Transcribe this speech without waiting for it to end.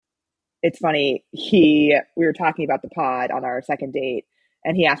it's funny. We were talking about the pod on our second date,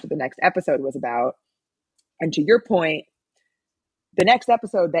 and he asked what the next episode was about. And to your point, the next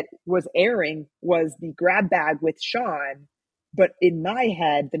episode that was airing was the grab bag with Sean. But in my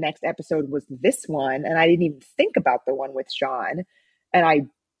head, the next episode was this one, and I didn't even think about the one with Sean. And I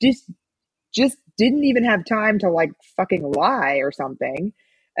just didn't even have time to like fucking lie or something.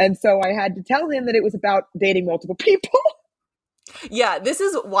 And so I had to tell him that it was about dating multiple people. Yeah, this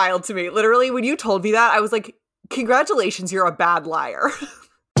is wild to me. Literally, when you told me that, I was like, congratulations, you're a bad liar.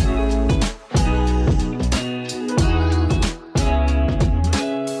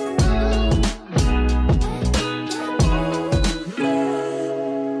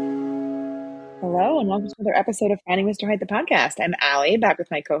 Hello, and welcome to another episode of Finding Mr. Hyde, the podcast. I'm Allie, back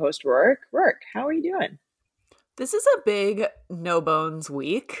with my co-host, Rourke. Rourke, how are you doing? This is a big no bones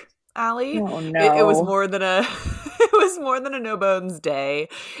week, Allie. Oh, It was no. more than a it was more than a no bones day.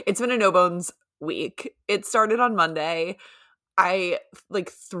 It's been a no bones week. It started on Monday. I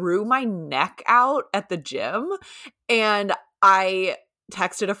like threw my neck out at the gym, and I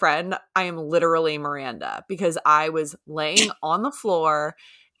texted a friend, I am literally Miranda, because I was laying on the floor.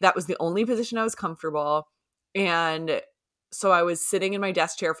 That was the only position I was comfortable. And so I was sitting in my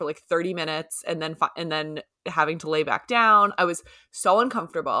desk chair for like 30 minutes and then having to lay back down. I was so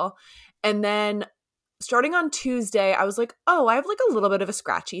uncomfortable. And then starting on Tuesday, I was like, oh, I have like a little bit of a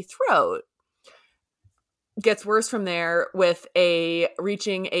scratchy throat. Gets worse from there with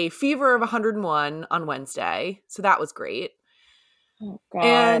reaching a fever of 101 on Wednesday. So that was great. Oh, God.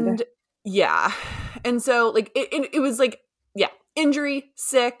 And yeah. And so like it was like, yeah, injury,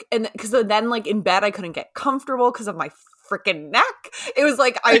 sick. And because then like in bed, I couldn't get comfortable because of my freaking neck. It was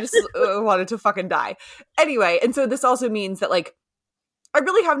like, I just wanted to fucking die. Anyway. And so this also means that like, I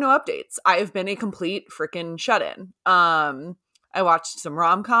really have no updates. I have been a complete freaking shut-in. I watched some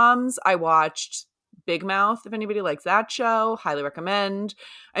rom-coms. I watched Big Mouth, if anybody likes that show. Highly recommend.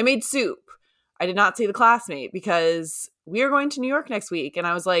 I made soup. I did not see The Classmate because we are going to New York next week. And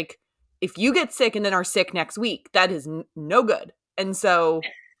I was like, if you get sick and then are sick next week, that is no good. And so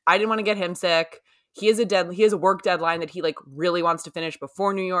I didn't want to get him sick. He has a work deadline that he like really wants to finish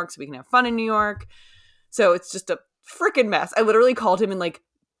before New York so we can have fun in New York. So it's just a freaking mess. I literally called him in like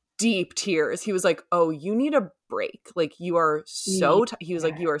deep tears. He was like, oh, you need a break. Like you are so, he was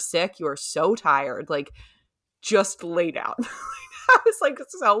like, you are sick. You are so tired. Like just lay down. I was like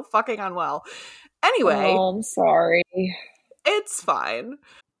so fucking unwell. Anyway. Oh, I'm sorry. It's fine.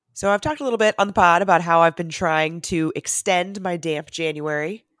 So I've talked a little bit on the pod about how I've been trying to extend my damp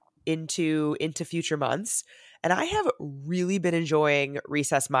January into future months. And I have really been enjoying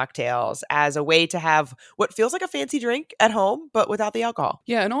recess mocktails as a way to have what feels like a fancy drink at home, but without the alcohol.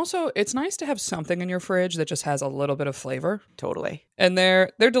 Yeah, and also it's nice to have something in your fridge that just has a little bit of flavor. Totally. And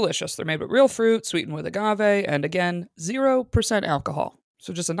they're delicious. They're made with real fruit, sweetened with agave, and again, 0% alcohol.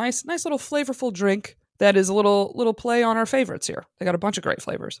 So just a nice little flavorful drink that is a little play on our favorites here. They got a bunch of great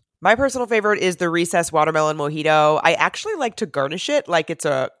flavors. My personal favorite is the Recess Watermelon Mojito. I actually like to garnish it like it's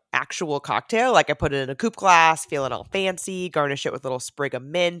a actual cocktail. Like I put it in a coupe glass, feeling all fancy, garnish it with a little sprig of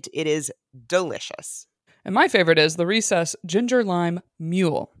mint. It is delicious. And my favorite is the Recess Ginger Lime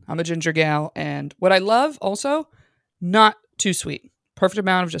Mule. I'm a ginger gal, and what I love also, not too sweet. Perfect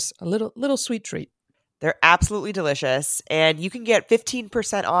amount of just a little sweet treat. They're absolutely delicious, and you can get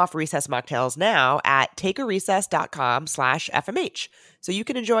 15% off Recess mocktails now at takearecess.com/FMH, so you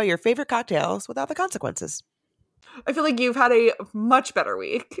can enjoy your favorite cocktails without the consequences. I feel like you've had a much better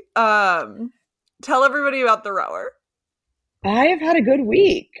week. Tell everybody about the rower. I have had a good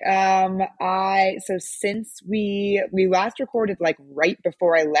week. So since we last recorded like right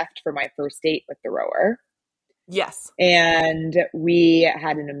before I left for my first date with the rower. Yes. And we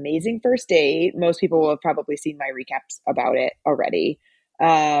had an amazing first date. Most people will have probably seen my recaps about it already.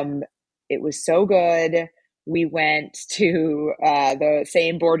 It was so good. We went to the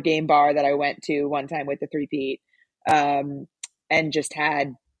same board game bar that I went to one time with the three-peat, and just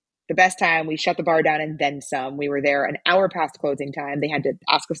had the best time. We shut the bar down and then some. We were there an hour past closing time. They had to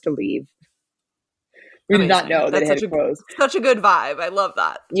ask us to leave. We Amazing. did not know that it had closed. Such a good vibe. I love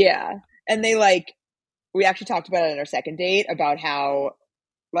that. Yeah. And we actually talked about it on our second date about how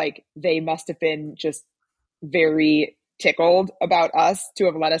like they must have been just very tickled about us to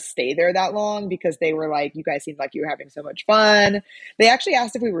have let us stay there that long, because they were like, you guys seemed like you were having so much fun. They actually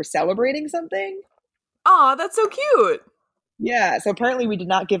asked if we were celebrating something. Aw, that's so cute. Yeah. So apparently we did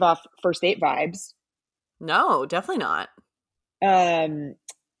not give off first date vibes. No, definitely not. And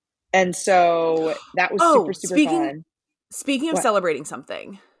so that was super fun. Speaking of What? celebrating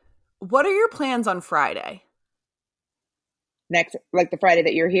something, what are your plans on Friday? Next, like the Friday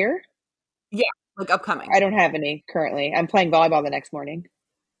that you're here? Like upcoming. I don't have any currently. I'm playing volleyball the next morning.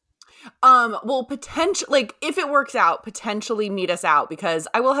 Well, potentially, like if it works out, potentially meet us out because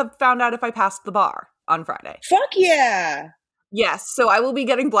I will have found out if I passed the bar on Friday. Fuck yeah. Yes, so I will be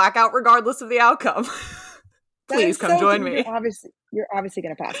getting blackout regardless of the outcome. Please come join me. You're obviously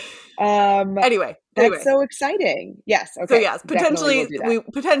going to pass. Anyway, that's so exciting. Yes. Okay. So yes, potentially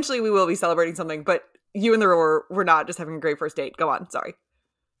we'll we will be celebrating something, but you and the rower were not just having a great first date. Go on. Sorry.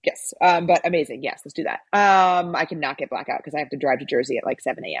 Yes. But amazing. Yes, let's do that. I cannot get blackout because I have to drive to Jersey at like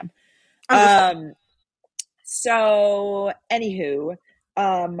 7 a.m. So anywho,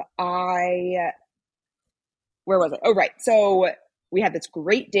 where was it? Oh, right. So we had this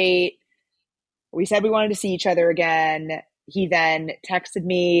great date. We said we wanted to see each other again. He then texted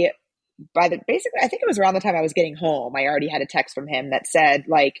me basically, I think it was around the time I was getting home. I already had a text from him that said,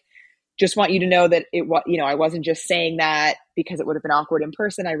 like, just want you to know that I wasn't just saying that because it would have been awkward in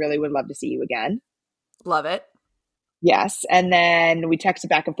person. I really would love to see you again. Love it. Yes. And then we texted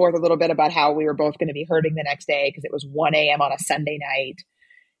back and forth a little bit about how we were both going to be hurting the next day because it was 1 a.m. on a Sunday night.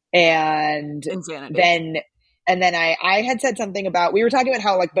 And insanity. then I had said something about, we were talking about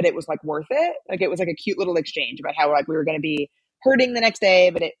how like, but it was like worth it. Like it was like a cute little exchange about how like we were going to be hurting the next day,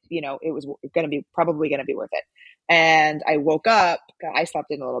 but it was probably going to be worth it. And I woke up, I slept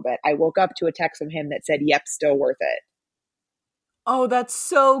in a little bit. I woke up to a text from him that said, yep, still worth it. Oh, that's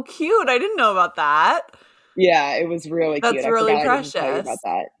so cute. I didn't know about that. Yeah, it was really cute. That's really precious. I didn't tell you about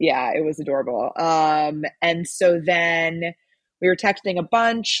that. Yeah, it was adorable. And so then we were texting a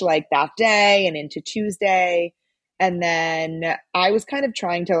bunch like that day and into Tuesday. And then I was kind of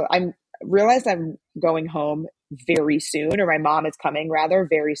realized I'm going home very soon, or my mom is coming rather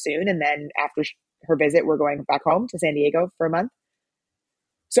very soon. And then after her visit, we're going back home to San Diego for a month.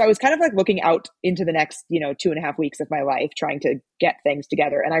 So I was kind of like looking out into the next, 2.5 weeks of my life, trying to get things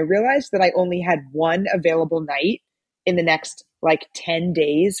together. And I realized that I only had one available night in the next like 10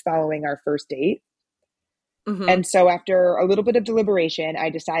 days following our first date. Mm-hmm. And so after a little bit of deliberation, I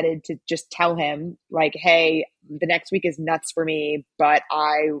decided to just tell him like, hey, the next week is nuts for me, but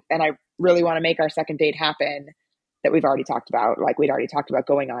I really want to make our second date happen that we've already talked about. Like we'd already talked about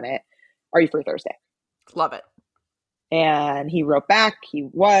going on it. Are you free Thursday? Love it. And he wrote back, he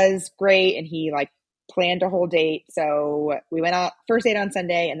was great. And he like planned a whole date. So we went out first date on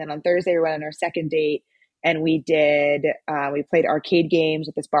Sunday. And then on Thursday, we went on our second date and we played arcade games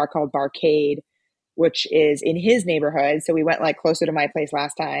at this bar called Barcade, which is in his neighborhood. So we went like closer to my place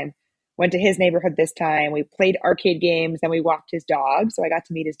last time, went to his neighborhood this time. We played arcade games. Then we walked his dog. So I got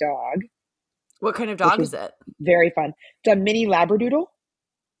to meet his dog. What kind of dog is it? Very fun. It's a mini Labradoodle.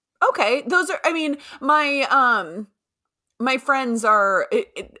 Okay. Those are, I mean, my friends are,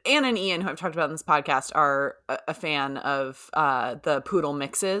 Anna and Ian, who I've talked about in this podcast, are a fan of the poodle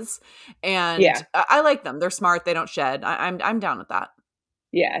mixes. And yeah. I like them. They're smart. They don't shed. I'm down with that.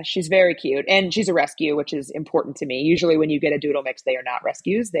 Yeah, she's very cute. And she's a rescue, which is important to me. Usually when you get a doodle mix, they are not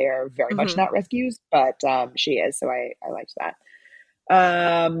rescues. They are very much not rescues, but she is. So I liked that.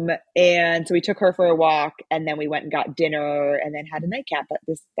 And so we took her for a walk and then we went and got dinner and then had a nightcap at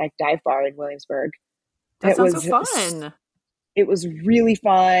this like dive bar in Williamsburg. That sounds so fun. It was really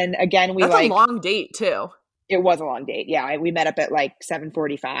fun. Again, That's a long date too. It was a long date. Yeah. We met up at like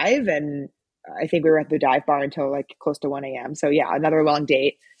 7:45 and I think we were at the dive bar until like close to 1 a.m. So yeah, another long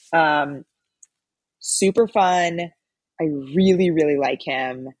date. Super fun. I really, really like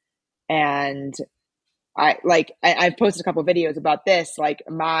him. And I've posted a couple of videos about this,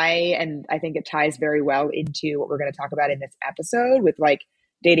 and I think it ties very well into what we're going to talk about in this episode with like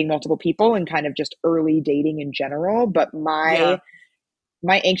dating multiple people and kind of just early dating in general. But my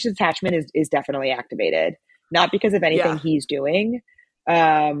anxious attachment is definitely activated, not because of anything he's doing.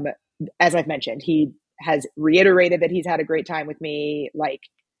 As I've mentioned, he has reiterated that he's had a great time with me. Like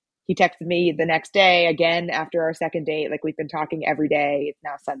he texted me the next day again after our second date. Like we've been talking every day. It's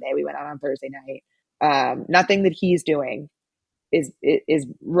now Sunday. We went out on Thursday night. Nothing that he's doing is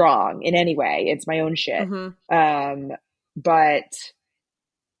wrong in any way. It's my own shit. Mm-hmm.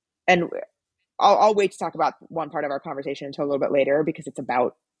 And I'll wait to talk about one part of our conversation until a little bit later because it's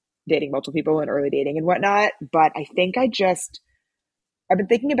about dating multiple people and early dating and whatnot. But I think I've been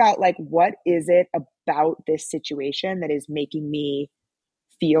thinking about like, what is it about this situation that is making me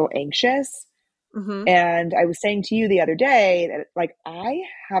feel anxious? Mm-hmm. And I was saying to you the other day that like, I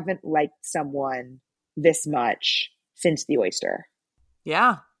haven't liked someone this much since the oyster.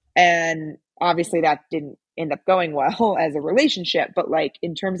 Yeah. And obviously that didn't end up going well as a relationship, but like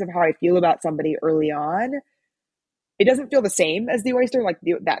in terms of how I feel about somebody early on, it doesn't feel the same as the oyster. Like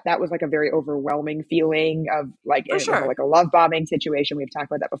that was like a very overwhelming feeling of like, For it was sure. like a love bombing situation. We've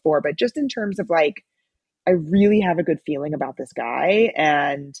talked about that before, but just in terms of like, I really have a good feeling about this guy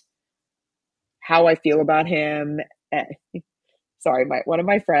and how I feel about him. Sorry, one of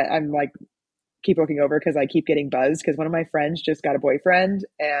my friends, I'm like, keep looking over because I keep getting buzzed because one of my friends just got a boyfriend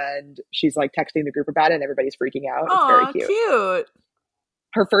and she's like texting the group about it and everybody's freaking out. It's very Aw, cute. cute.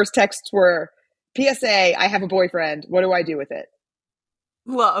 Her first texts were, PSA, I have a boyfriend. What do I do with it?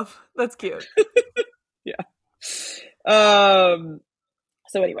 Love. That's cute. Yeah. So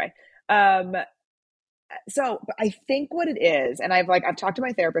anyway, so I think what it is, and I've talked to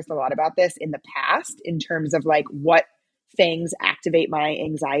my therapist a lot about this in the past in terms of like what things activate my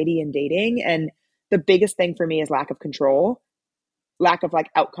anxiety in dating. And the biggest thing for me is lack of control, lack of like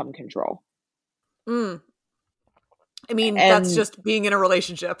outcome control. I mean, And that's just being in a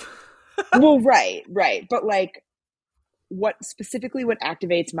relationship. well, right. But like what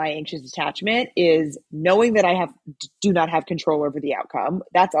activates my anxious attachment is knowing that I do not have control over the outcome.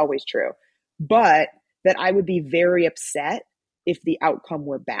 That's always true. But that I would be very upset if the outcome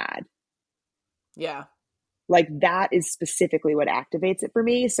were bad. Yeah. Like that is specifically what activates it for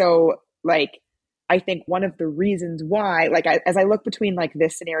me. So like, I think one of the reasons why, like as I look between like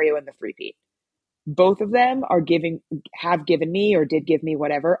this scenario and the three-peat, both of them have given me or did give me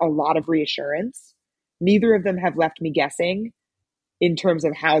whatever, a lot of reassurance. Neither of them have left me guessing in terms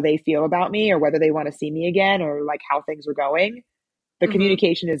of how they feel about me or whether they want to see me again or like how things are going. The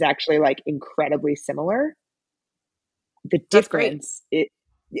communication is actually like incredibly similar. The difference,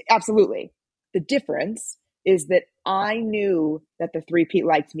 absolutely. The difference is that I knew that the three-peat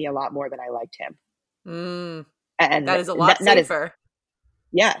liked me a lot more than I liked him. And that is a lot safer.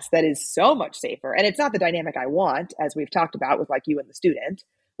 Yes, that is so much safer. And it's not the dynamic I want, as we've talked about with like you and the student.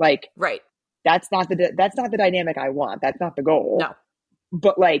 Like, right. That's not the dynamic I want. That's not the goal. No.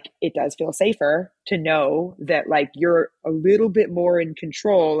 But like, it does feel safer to know that like you're a little bit more in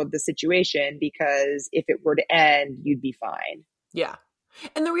control of the situation because if it were to end, you'd be fine. Yeah.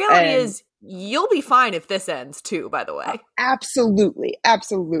 And the reality is you'll be fine if this ends too, by the way. Absolutely.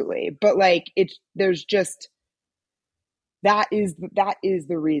 But like, there's just, that is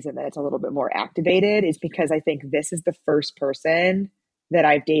the reason that it's a little bit more activated is because I think this is the first person that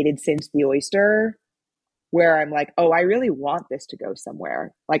I've dated since the oyster where I'm like, oh, I really want this to go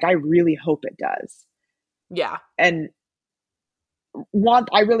somewhere. Like, I really hope it does. Yeah. And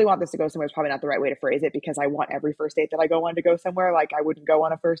I really want this to go somewhere is probably not the right way to phrase it because I want every first date that I go on to go somewhere. Like, I wouldn't go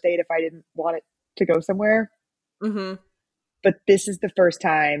on a first date if I didn't want it to go somewhere. But this is the first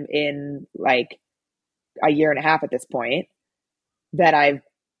time in like a year and a half at this point that I've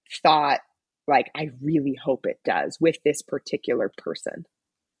thought like, I really hope it does with this particular person.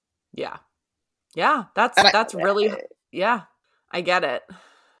 Yeah. Yeah. That's really, yeah, I get it.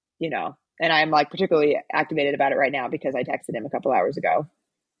 You know, and I'm like particularly activated about it right now because I texted him a couple hours ago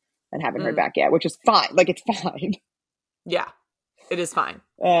and haven't heard back yet, which is fine. Like, it's fine. Yeah, it is fine.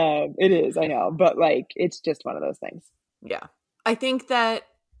 It is, I know, but like, it's just one of those things. Yeah. I think that,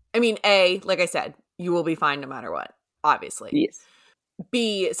 I mean, A, like I said, you will be fine no matter what, obviously. Yes.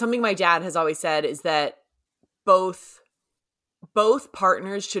 B, something my dad has always said is that both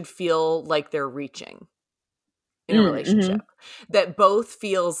partners should feel like they're reaching in a relationship. That both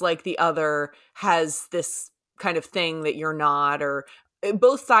feels like the other has this kind of thing that you're not, or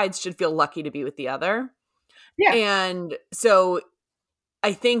both sides should feel lucky to be with the other. Yeah. And so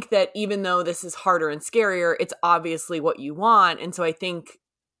I think that even though this is harder and scarier, it's obviously what you want. And so I think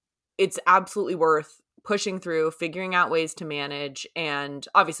it's absolutely worth pushing through, figuring out ways to manage. And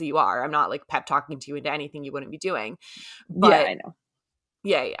obviously you are. I'm not like pep talking to you into anything you wouldn't be doing. But yeah, I know.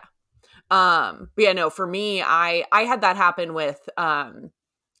 Yeah. But yeah, no, for me, I had that happen with,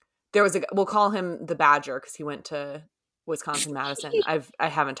 there was we'll call him the Badger because he went to Wisconsin-Madison. I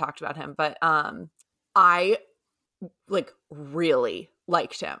haven't talked about him, but I like really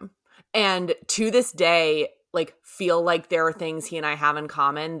liked him. And to this day, like feel like there are things he and I have in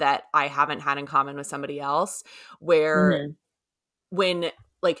common that I haven't had in common with somebody else, where when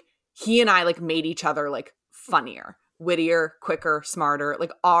like he and I like made each other like funnier, wittier, quicker, smarter,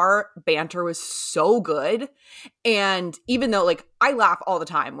 like our banter was so good. And even though like I laugh all the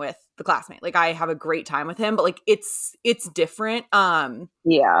time with the classmate, like I have a great time with him, but like it's different.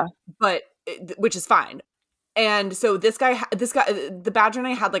 Yeah. But which is fine. And so this guy, the Badger and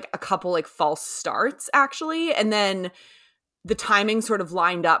I had like a couple like false starts actually. And then the timing sort of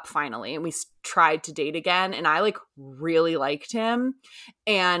lined up finally. And we tried to date again. And I like really liked him.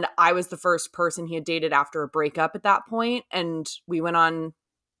 And I was the first person he had dated after a breakup at that point. And we went on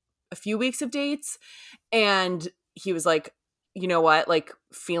a few weeks of dates. And he was like, you know what, like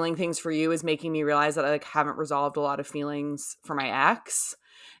feeling things for you is making me realize that I like haven't resolved a lot of feelings for my ex,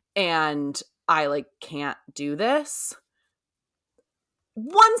 and I like can't do this.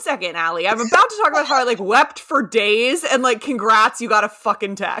 1 second, Allie. I'm about to talk about how I like wept for days and like, congrats, you got a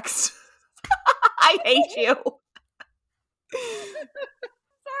fucking text. I hate you.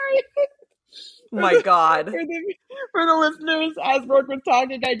 Sorry. My God. For the listeners, as Brooke was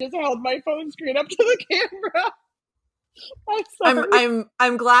talking, I just held my phone screen up to the camera. I'm sorry.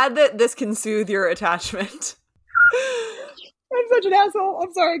 I'm glad that this can soothe your attachment. I'm such an asshole.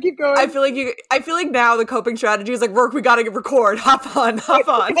 I'm sorry. Keep going. I feel like now the coping strategy is like, Rourke, we gotta record. Hop on.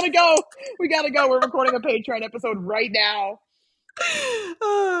 We gotta go. We're recording a Patreon episode right now.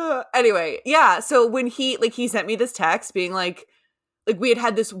 Anyway, yeah. So when he sent me this text being like we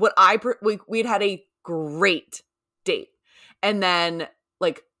had this we had had a great date, and then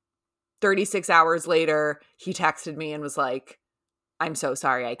like 36 hours later, he texted me and was like, "I'm so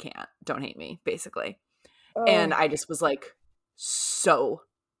sorry, I can't. Don't hate me," basically. Oh. And I just was like, so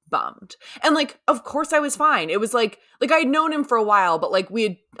bummed. And like, of course I was fine. It was like I'd known him for a while, but like we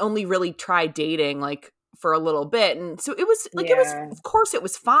had only really tried dating like for a little bit. And so it was like, It was, of course it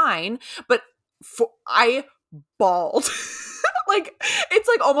was fine, but I bawled. Like, it's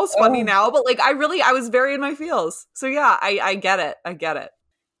like almost funny now, but like, I was very in my feels. So yeah, I get it. I get it.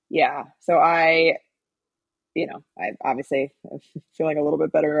 Yeah. So I obviously feeling a little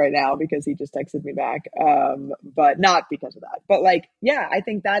bit better right now because he just texted me back. But not because of that. But like, yeah, I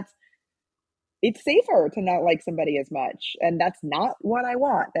think it's safer to not like somebody as much. And that's not what I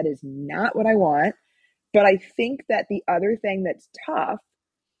want. That is not what I want. But I think that the other thing that's tough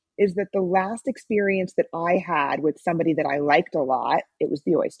is that the last experience that I had with somebody that I liked a lot, it was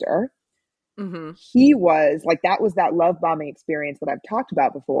the oyster. Mm-hmm. He was like, that was that love bombing experience that I've talked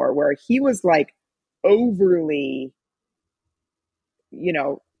about before, where he was like overly,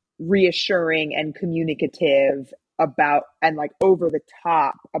 reassuring and communicative about, and like over the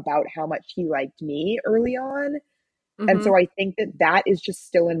top about how much he liked me early on. Mm-hmm. And so I think that is just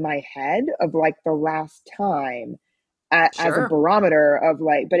still in my head of like the last time as a barometer of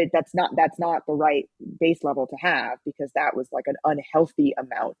like, but that's not the right base level to have, because that was like an unhealthy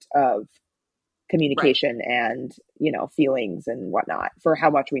amount of communication and, feelings and whatnot for how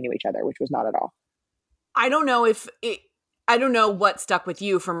much we knew each other, which was not at all. I don't know what stuck with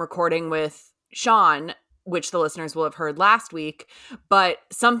you from recording with Sean, which the listeners will have heard last week, but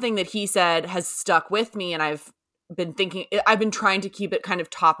something that he said has stuck with me, and I've been trying to keep it kind of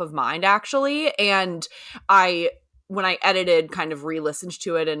top of mind, actually. And when I edited, kind of re-listened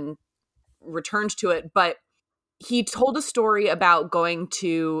to it and returned to it, but he told a story about going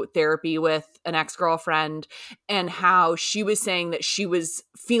to therapy with an ex-girlfriend and how she was saying that she was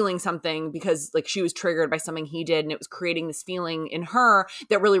feeling something because like she was triggered by something he did, and it was creating this feeling in her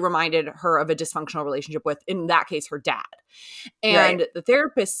that really reminded her of a dysfunctional relationship with, in that case, her dad. And the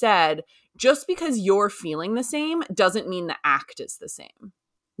therapist said, just because you're feeling the same doesn't mean the act is the same.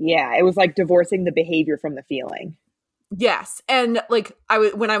 Yeah, it was like divorcing the behavior from the feeling. Yes. And like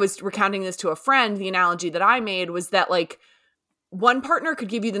when I was recounting this to a friend, the analogy that I made was that like one partner could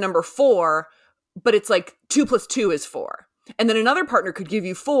give you the number 4, but it's like 2 + 2 is 4. And then another partner could give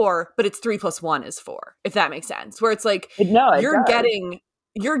you 4, but it's 3 + 1 is 4, if that makes sense. Where it's like, you're getting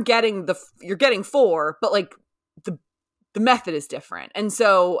 4, but like the method is different. And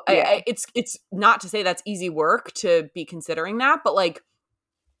so it's not to say that's easy work to be considering that, but like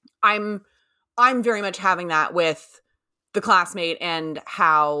I'm very much having that with the classmate and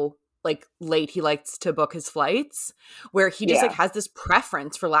how like late he likes to book his flights, where he just like has this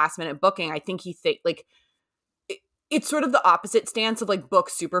preference for last minute booking. I think it's sort of the opposite stance of like book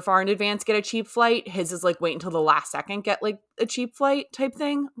super far in advance, get a cheap flight. His is like wait until the last second, get like a cheap flight type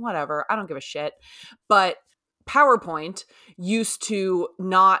thing. Whatever. I don't give a shit. But PowerPoint used to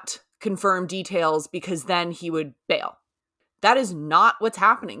not confirm details because then he would bail. That is not what's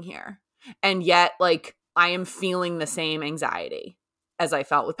happening here. And yet like I am feeling the same anxiety as I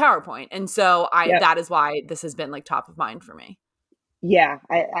felt with PowerPoint. And so that is why this has been like top of mind for me. Yeah.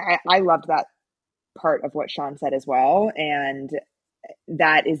 I loved that part of what Sean said as well. And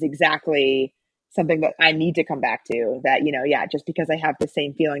that is exactly something that I need to come back to, that, just because I have the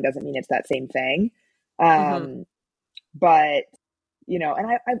same feeling doesn't mean it's that same thing. But,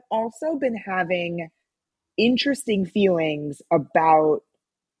 and I've also been having interesting feelings about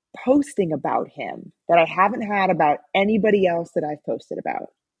posting about him that I haven't had about anybody else that I've posted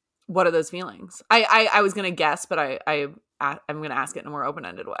about. What are those feelings? I was going to guess, but I'm going to ask it in a more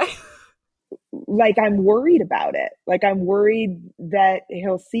open-ended way. Like, I'm worried about it. Like, I'm worried that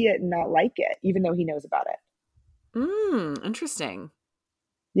he'll see it and not like it, even though he knows about it. Interesting.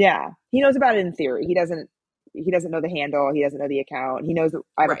 Yeah, he knows about it in theory. He doesn't know the handle. He doesn't know the account. He knows that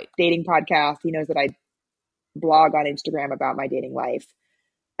I have a Right. dating podcast. He knows that I blog on Instagram about my dating life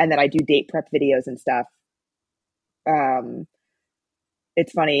and that I do date prep videos and stuff.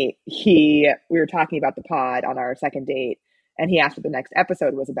 It's funny. We were talking about the pod on our second date, and he asked what the next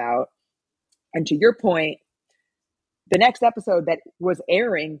episode was about. And to your point, the next episode that was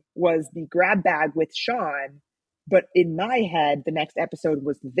airing was the grab bag with Sean. But in my head, the next episode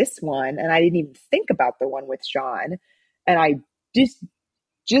was this one, and I didn't even think about the one with Sean. And I just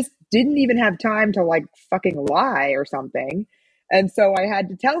didn't even have time to like fucking lie or something. And so I had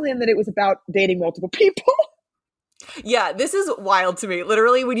to tell him that it was about dating multiple people. Yeah, this is wild to me.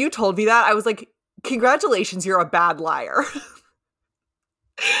 Literally, when you told me that, I was like, congratulations, you're a bad liar.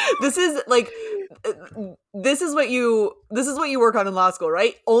 This is what you work on in law school,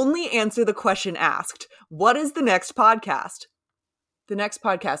 right? Only answer the question asked. What is the next podcast? The next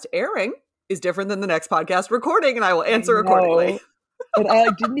podcast airing is different than the next podcast recording, and I will answer accordingly. But I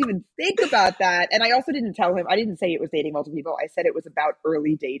didn't even think about that. And I also didn't tell him, I didn't say it was dating multiple people. I said it was about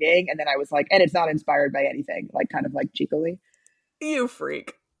early dating. And then I was like, and it's not inspired by anything, like kind of like cheekily. You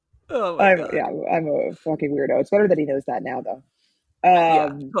freak. Oh my God. Yeah, I'm a fucking weirdo. It's better that he knows that now though. Yeah,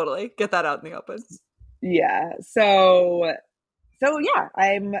 totally. Get that out in the open. Yeah. So yeah,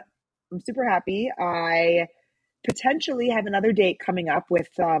 I'm super happy. I potentially have another date coming up with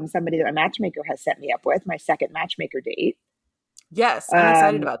somebody that my matchmaker has set me up with, my second matchmaker date. Yes, I'm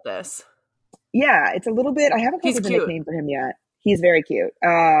excited about this. Yeah, it's a little bit, I haven't come up with a nickname for him yet. He's very cute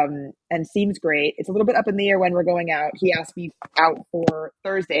and seems great. It's a little bit up in the air when we're going out. He asked me out for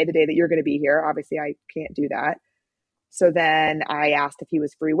Thursday, the day that you're going to be here. Obviously, I can't do that. So then I asked if he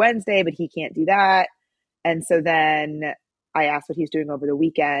was free Wednesday, but he can't do that. And so then I asked what he's doing over the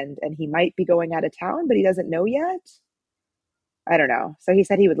weekend, and he might be going out of town, but he doesn't know yet. I don't know. So he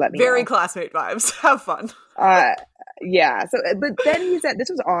said he would let me know. Very classmate vibes. Have fun. Yeah. So, but then he said, this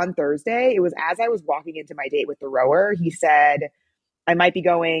was on Thursday. It was as I was walking into my date with the rower. He said, I might be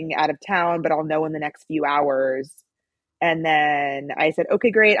going out of town, but I'll know in the next few hours. And then I said, okay,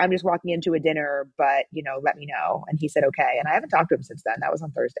 great. I'm just walking into a dinner, but let me know. And he said, okay. And I haven't talked to him since then. That was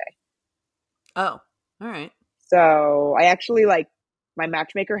on Thursday. Oh, all right. So I actually my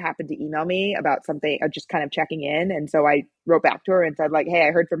matchmaker happened to email me about something, just kind of checking in. And so I wrote back to her and said hey,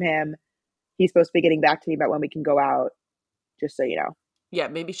 I heard from him. He's supposed to be getting back to me about when we can go out, just so you know. Yeah,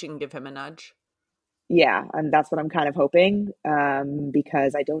 maybe she can give him a nudge. Yeah, and that's what I'm kind of hoping,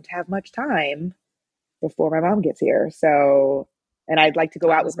 because I don't have much time before my mom gets here. So, and I'd like to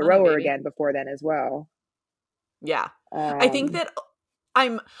go out with the rower again before then as well. Yeah. I think that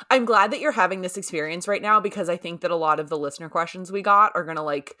I'm glad that you're having this experience right now, because I think that a lot of the listener questions we got are going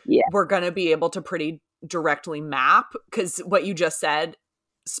to we're going to be able to pretty directly map, because what you just said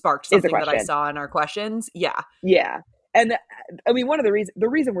sparked something that I saw in our questions. Yeah. Yeah. And I mean, the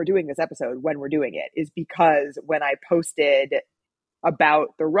reason we're doing this episode when we're doing it is because when I posted about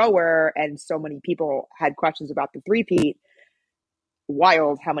the rower and so many people had questions about the three-peat,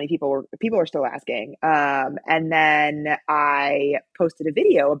 wild how many people are still asking. And then I posted a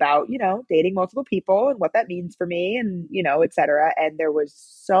video about, dating multiple people and what that means for me and, et cetera. And there was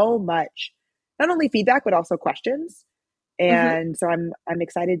so much, not only feedback, but also questions. And so I'm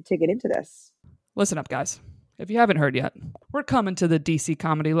excited to get into this. Listen up, guys. If you haven't heard yet, we're coming to the DC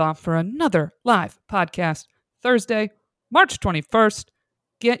Comedy Loft for another live podcast Thursday, March 21st.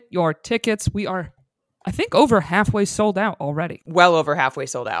 Get your tickets. We are, I think, over halfway sold out already. Well over halfway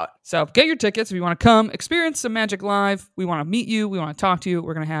sold out. So get your tickets if you want to come experience some magic live. We want to meet you. We want to talk to you.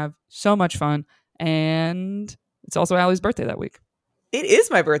 We're going to have so much fun. And it's also Allie's birthday that week. It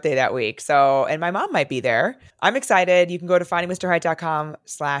is my birthday that week. So, and my mom might be there. I'm excited. You can go to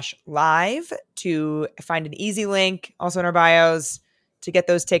findingmrheight.com/live to find an easy link, also in our bios, to get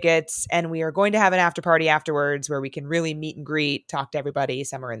those tickets. And we are going to have an after party afterwards where we can really meet and greet, talk to everybody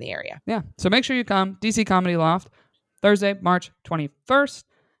somewhere in the area. Yeah. So make sure you come. DC Comedy Loft, Thursday, March 21st.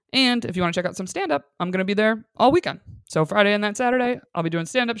 And if you want to check out some stand-up, I'm going to be there all weekend. So Friday and that Saturday, I'll be doing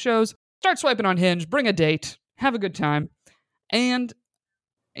stand-up shows. Start swiping on Hinge, bring a date, have a good time. And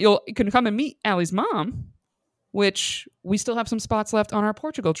you can come and meet Allie's mom, which we still have some spots left on our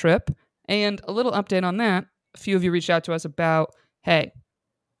Portugal trip. And a little update on that. A few of you reached out to us about, hey,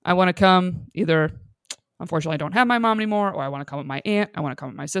 I want to come. Either, unfortunately, I don't have my mom anymore, or I want to come with my aunt. I want to come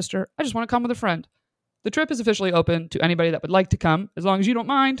with my sister. I just want to come with a friend. The trip is officially open to anybody that would like to come, as long as you don't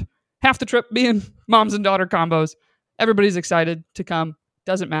mind. Half the trip being moms and daughter combos. Everybody's excited to come.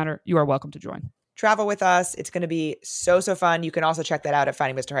 Doesn't matter. You are welcome to join. travel with us. It's going to be so fun. You can also check that out at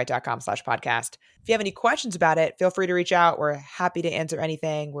findingmrheight.com/podcast. If you have any questions about it, feel free to reach out. We're happy to answer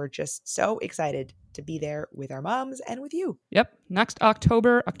anything. We're just so excited to be there with our moms and with you. Yep. Next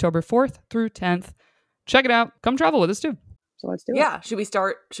October 4th through 10th. Check it out. Come travel with us too. So let's do it. Yeah. Should we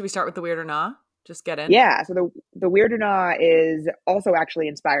start with the weird or nah? Just get in. Yeah. So the weird or nah is also actually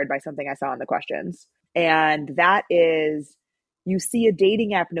inspired by something I saw in the questions. And that is, you see a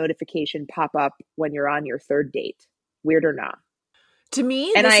dating app notification pop up when you're on your third date. Weird or nah? To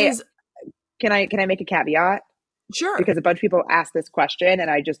me, And this is can I make a caveat? sure. Because a bunch of people asked this question, and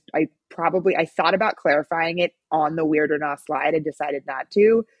I thought about clarifying it on the weird or nah slide and decided not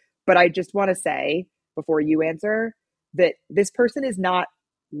to. But I just want to say before you answer that this person is not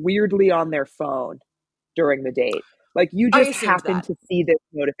weirdly on their phone during the date. Like, you just happen to see this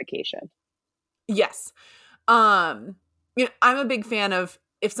notification. Yes. I'm a big fan of,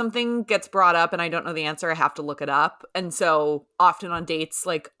 if something gets brought up and I don't know the answer, I have to look it up. And so often on dates,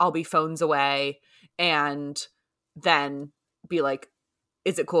 like, I'll be phones away and then be like,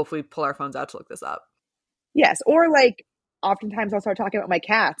 is it cool if we pull our phones out to look this up? Yes. Or like, oftentimes I'll start talking about my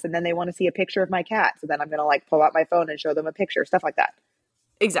cats and then they want to see a picture of my cat. So then I'm going to like pull out my phone and show them a picture, stuff like that.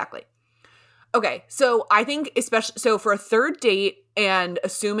 Exactly. Okay. So I think so for a third date, and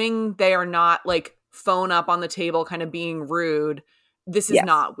assuming they are not like phone up on the table kind of being rude, this is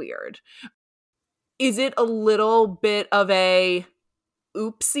not weird. Is it a little bit of a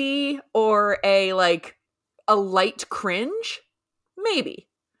oopsie or a light cringe? Maybe.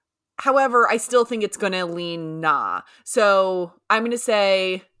 However, I still think it's going to lean nah. So I'm going to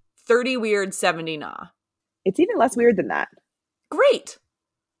say 30 weird, 70 nah. It's even less weird than that. Great.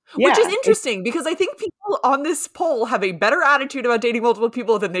 Yeah, which is interesting because I think people on this poll have a better attitude about dating multiple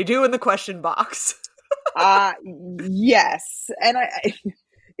people than they do in the question box. Yes. And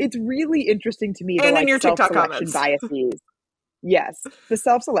it's really interesting to me and in your TikTok comments. Biases. Yes. The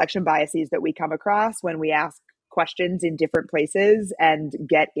self-selection biases that we come across when we ask questions in different places and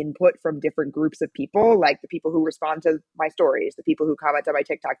get input from different groups of people, like the people who respond to my stories, the people who comment on my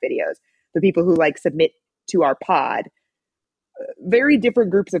TikTok videos, the people who like submit to our pod. Very different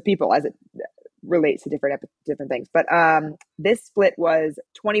groups of people as it relates to different things. But this split was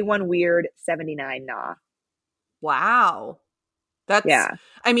 21 weird, 79 nah. Wow. Yeah.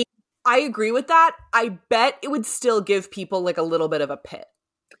 I mean, I agree with that. I bet it would still give people like a little bit of a pit.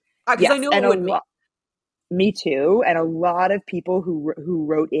 Because I know it would be. Me too. And a lot of people who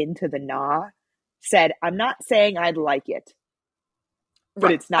wrote into the nah said, I'm not saying I'd like it,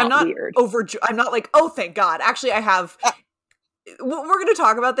 but it's not weird. I'm not like, oh, thank God. Actually, I have... We're going to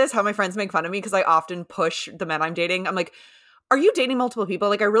talk about this, how my friends make fun of me because I often push the men I'm dating. I'm like, are you dating multiple people?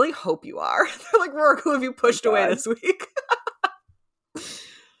 Like, I really hope you are. They're like, Rourke, who have you pushed away this week?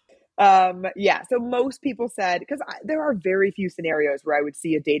 Yeah. So most people said, because there are very few scenarios where I would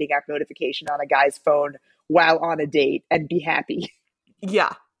see a dating app notification on a guy's phone while on a date and be happy.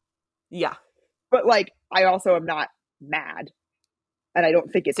 Yeah. Yeah. But like, I also am not mad. And I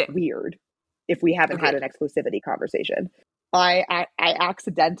don't think it's weird if we haven't had an exclusivity conversation. I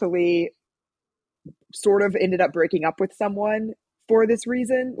accidentally sort of ended up breaking up with someone for this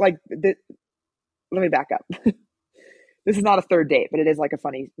reason. Like, let me back up. This is not a third date, but it is like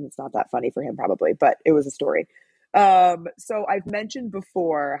it's not that funny for him probably, but it was a story. So I've mentioned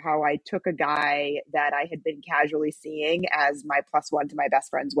before how I took a guy that I had been casually seeing as my +1 to my best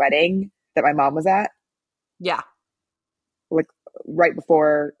friend's wedding that my mom was at. Yeah. Like right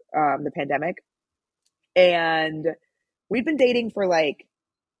before the pandemic. And we'd been dating for I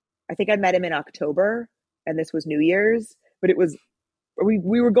think I met him in October and this was New Year's, but it was,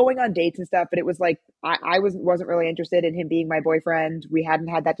 we were going on dates and stuff, but it was like, I wasn't really interested in him being my boyfriend. We hadn't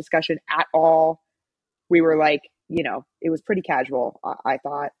had that discussion at all. We were like, it was pretty casual, I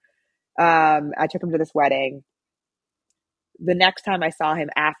thought. I took him to this wedding. The next time I saw him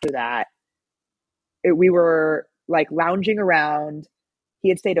after that, we were like lounging around. He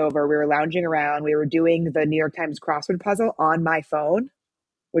had stayed over. We were lounging around. We were doing the New York Times crossword puzzle on my phone,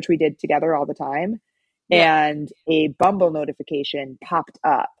 which we did together all the time. Yeah. And a Bumble notification popped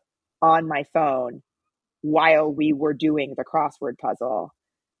up on my phone while we were doing the crossword puzzle.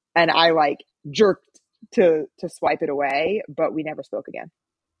 And I jerked to swipe it away, but we never spoke again.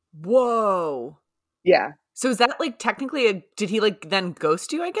 Whoa. Yeah. So is that technically did he then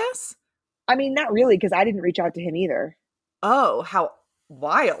ghost you, I guess? I mean, not really, because I didn't reach out to him either. Oh, how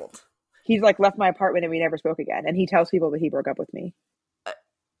wild. He's left my apartment and we never spoke again. And he tells people that he broke up with me.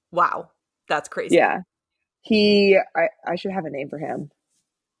 Wow. That's crazy. Yeah. I should have a name for him.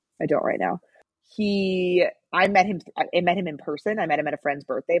 I don't right now. He I met him in person. I met him at a friend's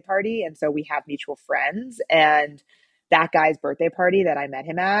birthday party, and so we have mutual friends. And that guy's birthday party that I met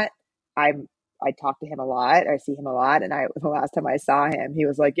him at, I talk to him a lot. I see him a lot, and the last time I saw him, he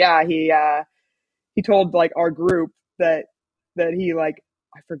was like, yeah, he told like our group that he like,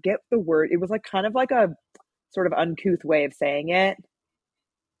 I forget the word. It was like kind of like a sort of uncouth way of saying it.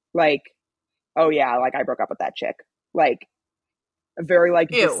 Like, oh yeah, like I broke up with that chick. Like a very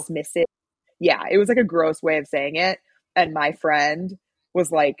like Ew. dismissive. Yeah, it was like a gross way of saying it. And my friend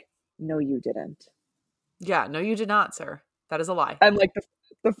was like, no, you didn't. Yeah, no, you did not, sir. That is a lie. And like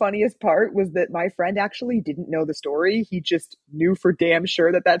the funniest part was that my friend actually didn't know the story. He just knew for damn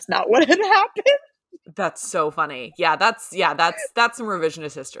sure that that's not what had happened. That's so funny. That's some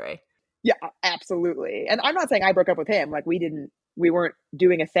revisionist history. Yeah, absolutely. And I'm not saying I broke up with him. Like we weren't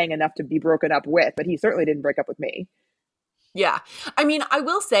doing a thing enough to be broken up with, but he certainly didn't break up with me. Yeah. I mean, I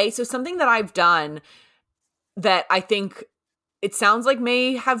will say, so something that I've done that I think it sounds like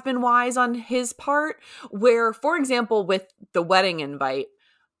may have been wise on his part, where, for example, with the wedding invite,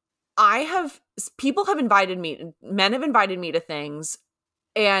 people have invited me, men have invited me to things,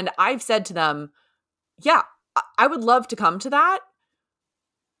 and I've said to them, yeah, I would love to come to that.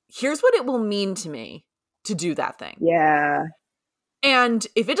 Here's what it will mean to me to do that thing. Yeah. And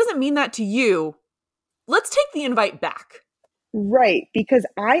if it doesn't mean that to you, let's take the invite back. Right. Because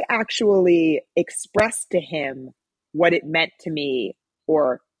I actually expressed to him what it meant to me,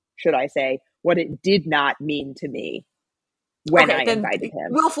 or should I say, what it did not mean to me when I invited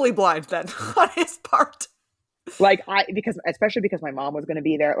him. Willfully blind then on his part. Like especially because my mom was going to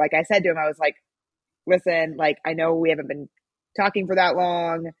be there. Like I said to him, I was like, listen, like, I know we haven't been talking for that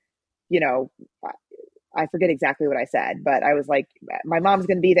long. You know, I forget exactly what I said, but I was like, my mom's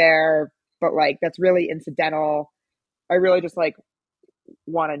going to be there, but like, that's really incidental. I really just like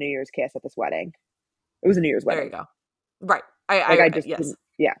want a New Year's kiss at this wedding. It was a New Year's wedding. There you go. Right. I just, yes.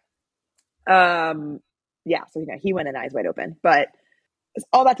 Yeah. Yeah. So, he went in eyes wide open, but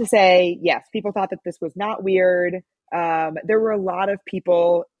all that to say, yes, people thought that this was not weird. There were a lot of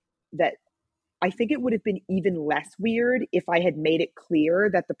people that I think it would have been even less weird if I had made it clear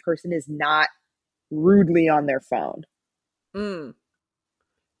that the person is not rudely on their phone. And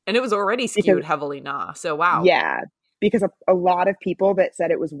it was already skewed heavily, so wow. Yeah, because a lot of people that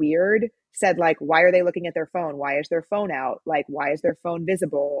said it was weird said, like, why are they looking at their phone? Why is their phone out? Like, why is their phone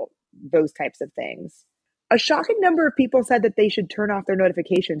visible? Those types of things. A shocking number of people said that they should turn off their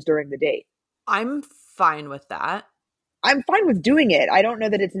notifications during the date. I'm fine with that. I'm fine with doing it. I don't know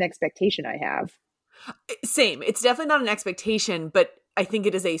that it's an expectation I have. Same. It's definitely not an expectation, but I think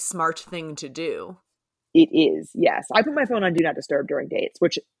it is a smart thing to do. It is, yes. I put my phone on Do Not Disturb during dates,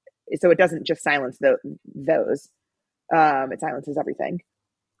 so it doesn't just silence those. It silences everything.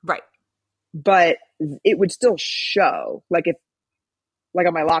 Right. But it would still show, like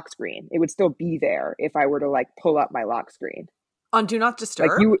on my lock screen, it would still be there if I were to like pull up my lock screen. On Do Not Disturb?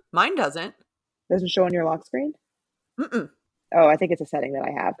 Like mine doesn't. Doesn't show on your lock screen? Mm-mm. Oh, I think it's a setting that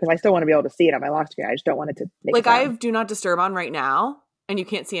I have because I still want to be able to see it on my lock screen. I just don't want it to make like I have Do Not Disturb on right now, and you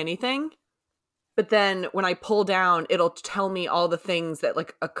can't see anything. But then when I pull down, it'll tell me all the things that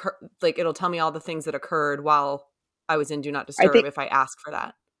like occur. Like it'll tell me all the things that occurred while I was in Do Not Disturb if I ask for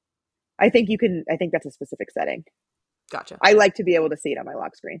that. I think you can. I think that's a specific setting. Gotcha. I like to be able to see it on my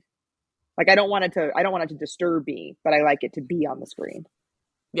lock screen. Like I don't want it to disturb me, but I like it to be on the screen.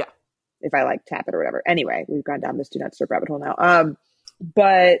 Yeah. If I like tap it or whatever. Anyway, we've gone down this Do Not Disturb rabbit hole now.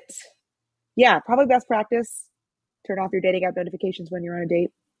 But yeah, probably best practice. Turn off your dating app notifications when you're on a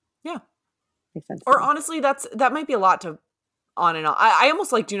date. Yeah. Makes sense. Or honestly, that might be a lot to on and on. I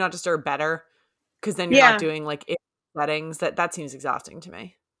almost like Do Not Disturb better because then you're not doing like settings. That seems exhausting to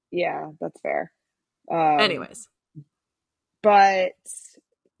me. Yeah, that's fair. Anyways. But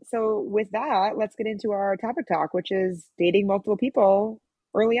so with that, let's get into our topic talk, which is dating multiple people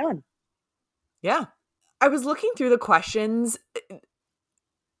early on. Yeah. I was looking through the questions.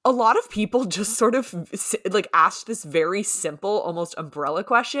 A lot of people just sort of like asked this very simple, almost umbrella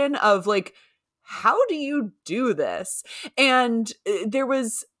question of like, how do you do this? And there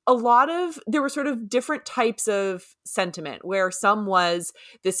were sort of different types of sentiment where some was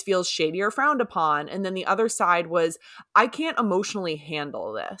this feels shady or frowned upon. And then the other side was, I can't emotionally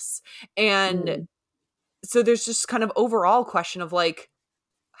handle this. And so there's just kind of overall question of like,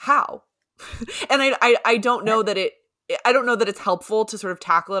 how? And I don't know that it's helpful to sort of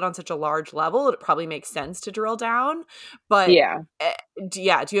tackle it on such a large level. It probably makes sense to drill down, but do you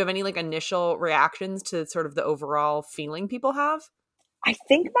have any like initial reactions to sort of the overall feeling people have? I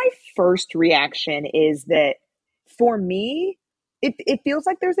think my first reaction is that for me, it feels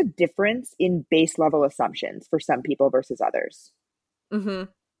like there's a difference in base level assumptions for some people versus others. Mm-hmm.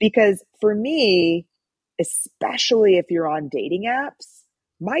 Because for me, especially if you're on dating apps,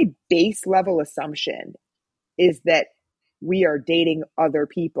 my base level assumption is that we are dating other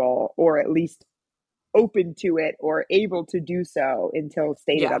people, or at least open to it or able to do so until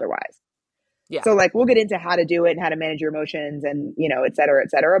stated Yeah. otherwise. Yeah. So like, we'll get into how to do it and how to manage your emotions and, you know, et cetera, et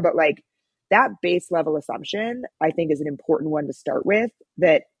cetera. But like, that base level assumption, I think, is an important one to start with,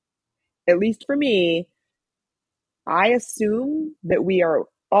 that at least for me, I assume that we are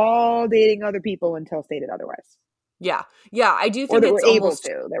all dating other people until stated otherwise. Yeah. Yeah. I do Or think that it's we're able almost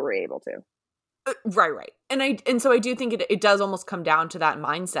to, that we're able to. right. And so I do think it does almost come down to that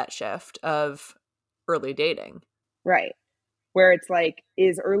mindset shift of early dating. Right. Where it's like,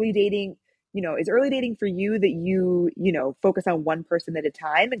 is early dating for you that you focus on one person at a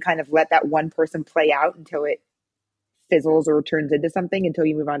time and kind of let that one person play out until it fizzles or turns into something until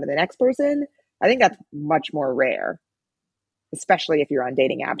you move on to the next person? I think that's much more rare, especially if you're on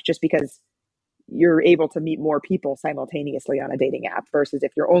dating apps, just because you're able to meet more people simultaneously on a dating app versus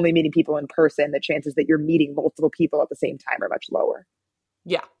if you're only meeting people in person, the chances that you're meeting multiple people at the same time are much lower.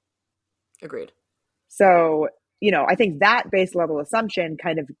 Yeah. Agreed. So, I think that base level assumption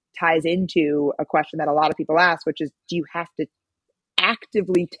kind of ties into a question that a lot of people ask, which is, do you have to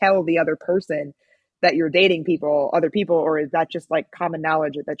actively tell the other person that you're dating other people, or is that just like common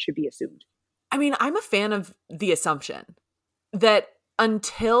knowledge that should be assumed? I mean, I'm a fan of the assumption that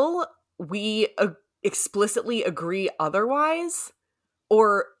until we explicitly agree otherwise,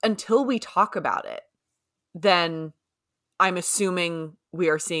 or until we talk about it, then I'm assuming we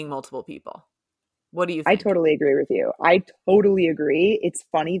are seeing multiple people. What do you think? I totally agree with you. I totally agree. It's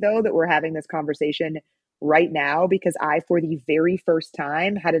funny, though, that we're having this conversation right now, because I, for the very first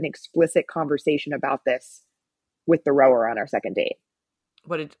time, had an explicit conversation about this with the rower on our second date.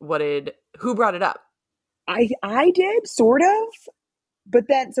 Who brought it up? I did, sort of. But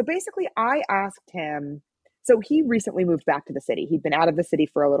then, so basically I asked him, so he recently moved back to the city. He'd been out of the city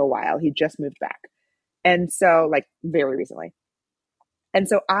for a little while. He just moved back. And so, like, very recently. And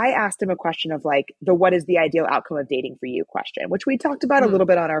so I asked him a question of like what is the ideal outcome of dating for you question, which we talked about a little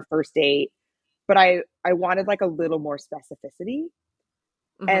bit on our first date, but I wanted like a little more specificity.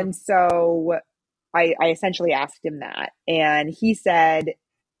 Mm-hmm. And so I essentially asked him that, and he said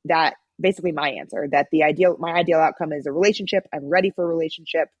that basically my answer, that my ideal outcome is a relationship. I'm ready for a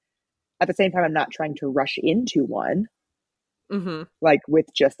relationship. At the same time, I'm not trying to rush into one, like with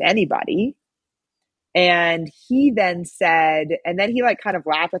just anybody. And he then said, and then he like kind of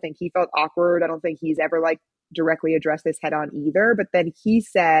laughed. I think he felt awkward. I don't think he's ever like directly addressed this head on either. But then he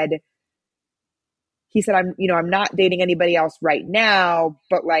said, I'm not dating anybody else right now,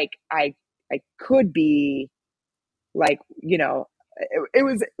 but like, I could be, like, it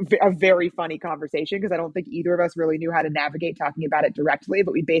was a very funny conversation, because I don't think either of us really knew how to navigate talking about it directly,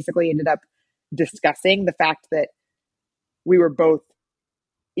 but we basically ended up discussing the fact that we were both,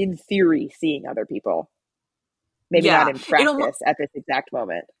 in theory, seeing other people. Maybe not in practice at this exact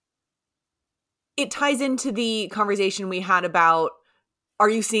moment. It ties into the conversation we had about, are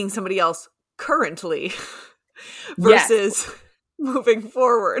you seeing somebody else currently versus moving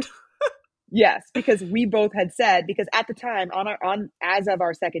forward? Yes, because we both had said, because at the time as of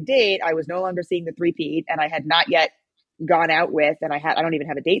our second date, I was no longer seeing the three-peat, and I had not yet gone out with, and I don't even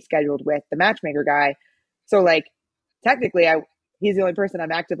have a date scheduled with the matchmaker guy. So like, technically he's the only person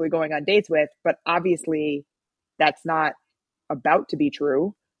I'm actively going on dates with, but obviously that's not about to be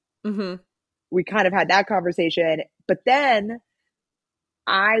true. Mm-hmm. We kind of had that conversation, but then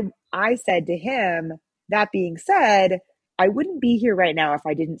I said to him, that being said, I wouldn't be here right now if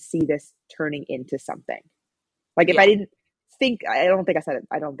I didn't see this turning into something. Like if I didn't think, I don't think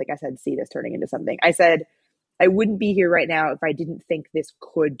I said see this turning into something. I said, I wouldn't be here right now if I didn't think this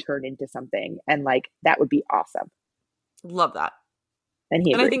could turn into something. And like, that would be awesome. Love that. And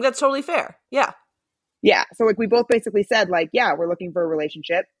I think that's totally fair. Yeah. Yeah. So like, we both basically said like, yeah, we're looking for a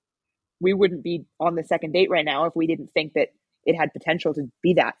relationship. We wouldn't be on the second date right now if we didn't think that it had potential to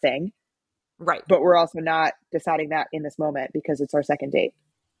be that thing. Right. But we're also not deciding that in this moment because it's our second date.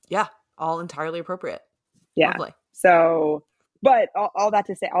 Yeah. All entirely appropriate. Yeah. Lovely. So, but all that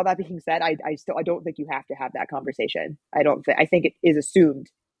being said, I don't think you have to have that conversation. I think it is assumed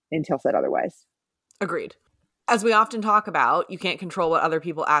until said otherwise. Agreed. As we often talk about, you can't control what other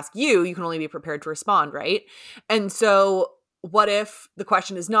people ask you. You can only be prepared to respond, right? And so what if the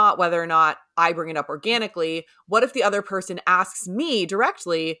question is not whether or not I bring it up organically? What if the other person asks me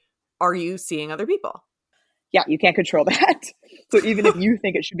directly, are you seeing other people? Yeah, you can't control that. So even if you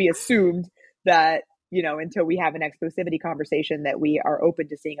think it should be assumed that until we have an exclusivity conversation that we are open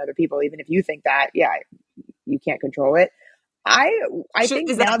to seeing other people, even if you think that, yeah, you can't control it. I think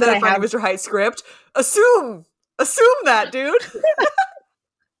Is now that that the I Finding have, Mr. Hyde script? Assume that, dude.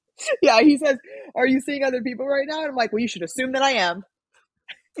 yeah, he says, "Are you seeing other people right now?" And I'm like, "Well, you should assume that I am."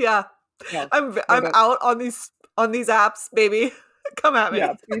 Yeah. No, I'm don't. out on these apps, baby. Come at me.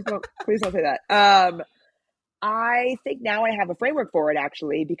 Yeah, please don't say that. I think now I have a framework for it,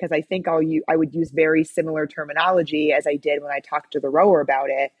 actually, because I think I would use very similar terminology as I did when I talked to the rower about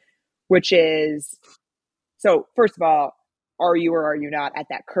it, which is, so first of all, are you or are you not at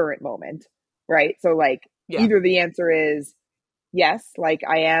that current moment, right? So like Yeah. either the answer is yes, like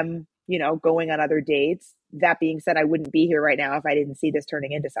I am, going on other dates. That being said, I wouldn't be here right now if I didn't see this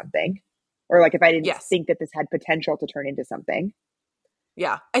turning into something, or like if I didn't Yes. think that this had potential to turn into something.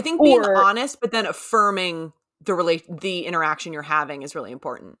 Yeah. I think being honest, but then affirming the interaction you're having is really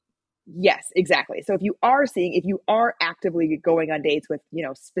important. Yes, exactly. So if you are actively going on dates with,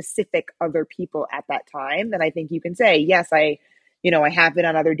 specific other people at that time, then I think you can say, yes, I have been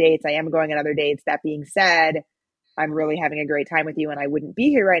on other dates. I am going on other dates. That being said, I'm really having a great time with you, and I wouldn't be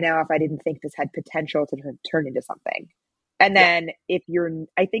here right now if I didn't think this had potential to turn into something. And then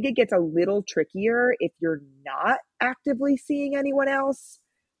I think it gets a little trickier if you're not actively seeing anyone else,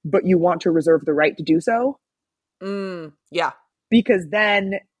 but you want to reserve the right to do so. Yeah. Because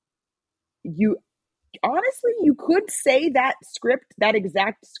then you could say that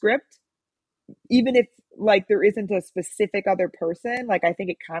exact script, even if like there isn't a specific other person. Like I think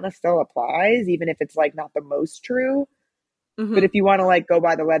it kind of still applies, even if it's like not the most true. Mm-hmm. But if you want to like go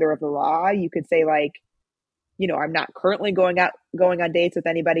by the letter of the law, you could say like, I'm not currently going on dates with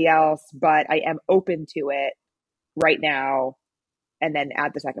anybody else, but I am open to it right now. And then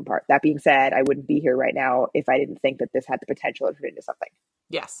add the second part. That being said, I wouldn't be here right now if I didn't think that this had the potential to turn into something.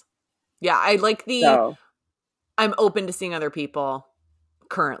 Yes. Yeah. I like I'm open to seeing other people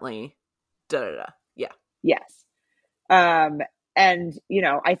currently. Yeah. Yes. And,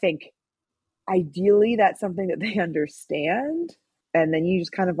 I think ideally that's something that they understand. And then you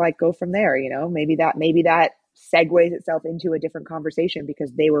just kind of like go from there, maybe that segues itself into a different conversation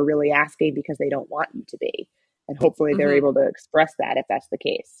because they were really asking because they don't want you to be. And hopefully they're able to express that if that's the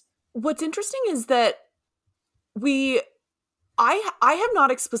case. What's interesting is that I have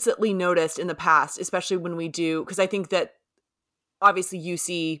not explicitly noticed in the past, especially when we do, because I think that obviously you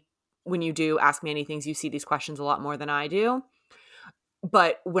see, when you do Ask Me Anythings, you see these questions a lot more than I do.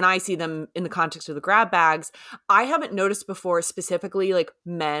 But when I see them in the context of the grab bags, I haven't noticed before specifically like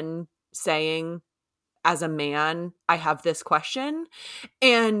men saying, as a man, I have this question.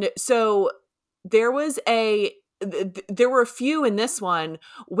 And so there were a few in this one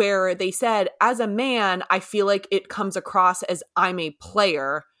where they said, as a man, I feel like it comes across as I'm a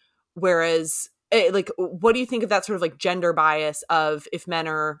player. Whereas like, what do you think of that sort of like gender bias of if men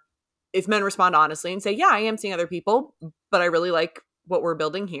respond honestly and say, yeah, I am seeing other people, but I really like what we're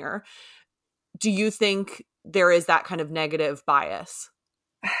building here. Do you think there is that kind of negative bias?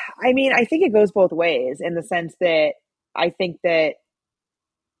 I mean, I think it goes both ways in the sense that I think that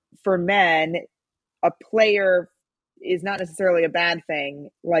for men, a player is not necessarily a bad thing,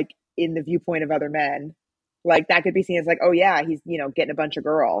 like in the viewpoint of other men. Like that could be seen as like, oh yeah, he's, getting a bunch of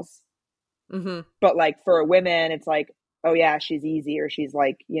girls. Mm-hmm. But like for women, it's like, oh yeah, she's easy, or she's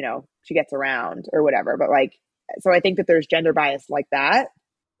like, she gets around or whatever. But like, so I think that there's gender bias like that.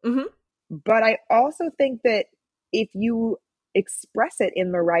 Mm-hmm. But I also think that if you express it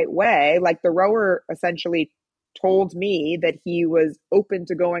in the right way, like the rower essentially told me that he was open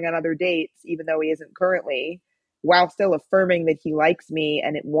to going on other dates, even though he isn't currently, while still affirming that he likes me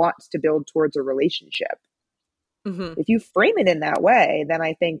and it wants to build towards a relationship. Mm-hmm. If you frame it in that way, then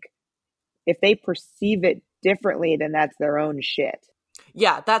I think if they perceive it differently, then that's their own shit.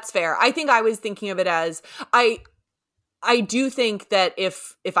 Yeah, that's fair. I think I was thinking of it as I do think that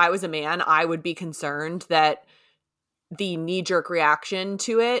if I was a man, I would be concerned that the knee-jerk reaction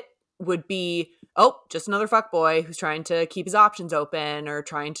to it would be, oh, just another fuckboy who's trying to keep his options open or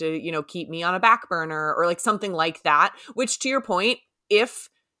trying to, keep me on a back burner or like something like that, which to your point, if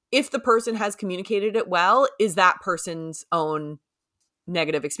the person has communicated it well, is that person's own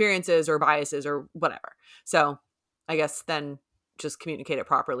negative experiences or biases or whatever. So I guess then just communicate it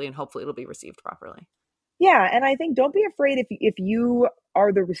properly and hopefully it'll be received properly. Yeah, and I think don't be afraid if you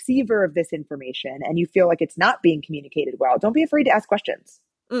are the receiver of this information and you feel like it's not being communicated well. Don't be afraid to ask questions.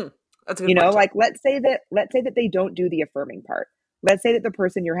 That's a good point, like let's say that they don't do the affirming part. Let's say that the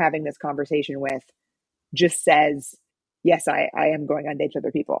person you're having this conversation with just says, "Yes, I am going on dates with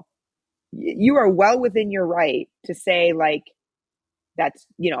other people." You are well within your right to say like that's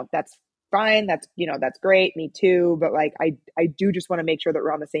fine. That's, that's great. Me too. But like, I do just want to make sure that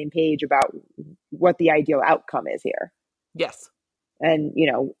we're on the same page about what the ideal outcome is here. Yes. And,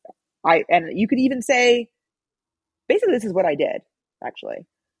 and you could even say, basically, this is what I did, actually,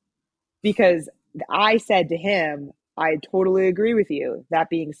 because I said to him, I totally agree with you. That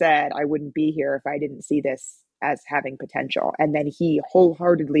being said, I wouldn't be here if I didn't see this as having potential. And then he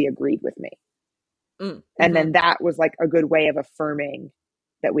wholeheartedly agreed with me. Mm-hmm. And then that was like a good way of affirming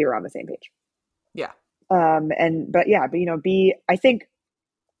that we were on the same page. Yeah. I think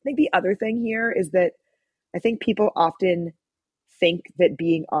the other thing here is that I think people often think that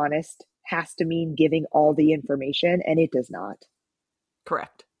being honest has to mean giving all the information, and it does not.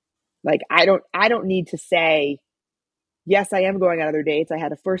 Correct. Like, I don't need to say, yes, I am going on other dates. I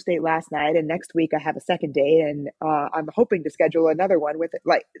had a first date last night, and next week I have a second date, and I'm hoping to schedule another one with it.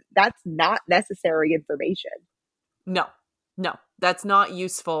 Like, that's not necessary information. No, that's not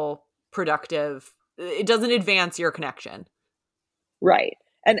useful, productive. It doesn't advance your connection. Right.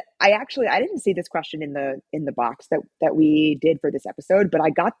 And I didn't see this question in the box that we did for this episode, but I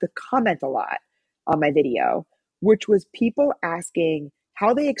got the comment a lot on my video, which was people asking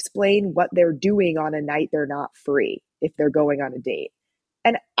how they explain what they're doing on a night they're not free if they're going on a date.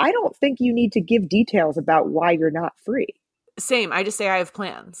 And I don't think you need to give details about why you're not free. Same. I just say I have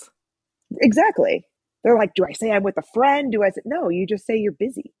plans. Exactly. They're like, do I say I'm with a friend? Do I say, no, you just say you're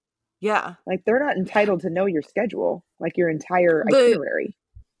busy. Yeah. Like, they're not entitled to know your schedule, like your entire itinerary.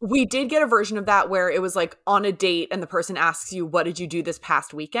 We did get a version of that where it was like on a date and the person asks you, what did you do this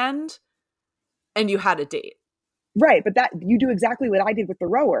past weekend? And you had a date. Right. But that you do exactly what I did with the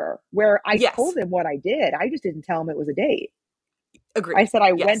rower, where I Yes. told him what I did. I just didn't tell him it was a date. Agreed. I said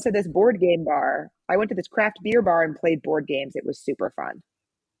I went to this board game bar. I went to this craft beer bar and played board games. It was super fun.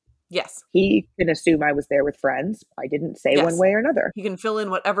 Yes. He can assume I was there with friends. I didn't say one way or another. He can fill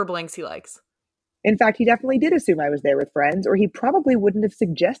in whatever blanks he likes. In fact, he definitely did assume I was there with friends, or he probably wouldn't have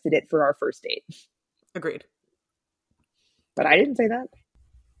suggested it for our first date. Agreed. But I didn't say that.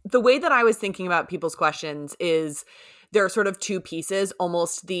 The way that I was thinking about people's questions is there are sort of two pieces,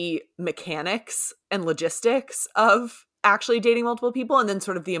 almost the mechanics and logistics of actually dating multiple people, and then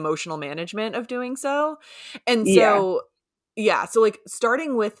sort of the emotional management of doing so. And so, so like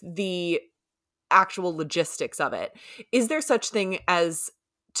starting with the actual logistics of it, is there such thing as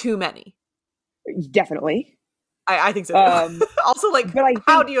too many? Definitely. I think so. Also, like,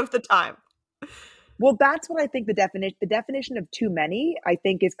 how do you have the time? Well, that's what I think the definition of too many, I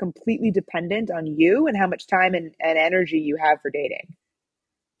think, is completely dependent on you and how much time and energy you have for dating.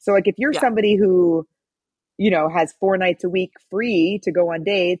 So like if you're somebody who, has 4 nights a week free to go on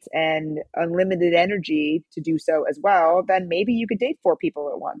dates and unlimited energy to do so as well, then maybe you could date 4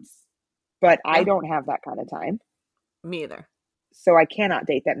 people at once. But I don't have that kind of time. Me either. So I cannot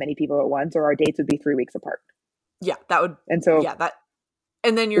date that many people at once, or our dates would be 3 weeks apart. Yeah, that would. And so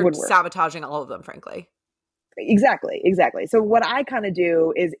and then you're sabotaging all of them, frankly. Exactly. So what I kind of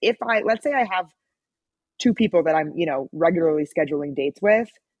do is let's say I have 2 people that I'm, regularly scheduling dates with,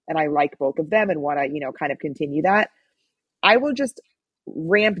 and I like both of them and want to, kind of continue that, I will just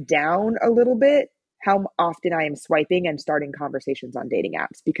ramp down a little bit how often I am swiping and starting conversations on dating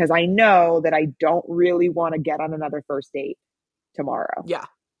apps, because I know that I don't really want to get on another first date tomorrow. Yeah.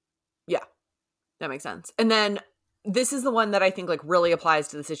 That makes sense. And then this is the one that I think like really applies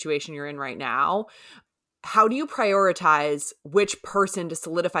to the situation you're in right now. How do you prioritize which person to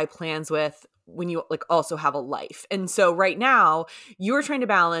solidify plans with when you like also have a life? And so right now you're trying to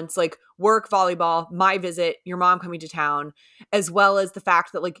balance like work, volleyball, my visit, your mom coming to town, as well as the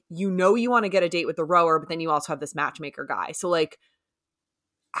fact that like, you want to get a date with the rower, but then you also have this matchmaker guy. So like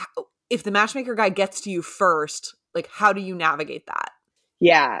if the matchmaker guy gets to you first, like how do you navigate that?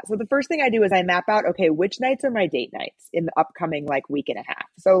 Yeah. So the first thing I do is I map out, okay, which nights are my date nights in the upcoming like week and a half.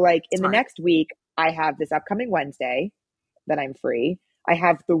 So like in the next week, I have this upcoming Wednesday that I'm free. I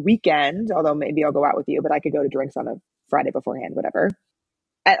have the weekend, although maybe I'll go out with you, but I could go to drinks on a Friday beforehand, whatever.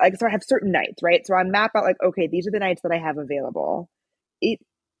 So I have certain nights, right? So I map out like, okay, these are the nights that I have available. It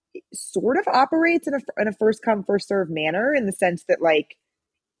sort of operates in a first come, first serve manner, in the sense that like,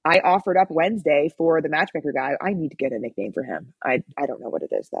 I offered up Wednesday for the matchmaker guy. I need to get a nickname for him. I don't know what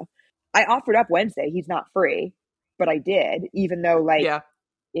it is though. I offered up Wednesday. He's not free, but I did, even though like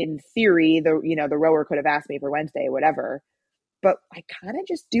in theory, the rower could have asked me for Wednesday, whatever. But I kind of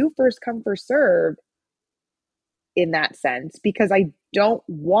just do first come, first serve in that sense, because I don't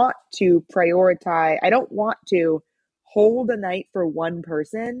want to prioritize. I don't want to hold a night for one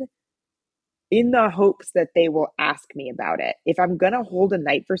person in the hopes that they will ask me about it. If I'm going to hold a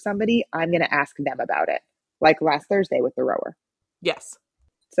night for somebody, I'm going to ask them about it. Like last Thursday with the rower. Yes.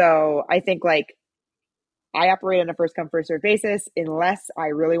 So I think like I operate on a first come, first serve basis unless I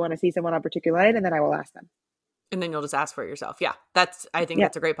really want to see someone on a particular night, and then I will ask them. And then you'll just ask for it yourself. Yeah. I think Yeah.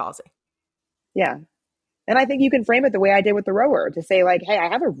 that's a great policy. Yeah. And I think you can frame it the way I did with the rower to say like, hey, I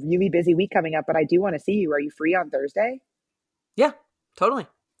have a really busy week coming up, but I do want to see you. Are you free on Thursday? Yeah, totally.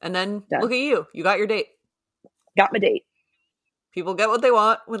 And then Done. look at you. You got your date. Got my date. People get what they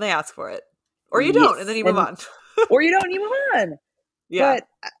want when they ask for it. Or you don't, and then you move on. Or you don't, you move on. Yeah.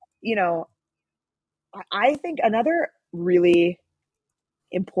 But, you know, I think another really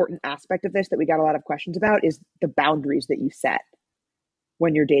important aspect of this that we got a lot of questions about is the boundaries that you set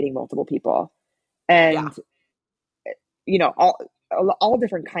when you're dating multiple people. And, you know, all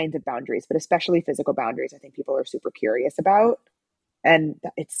different kinds of boundaries, but especially physical boundaries, I think people are super curious about. And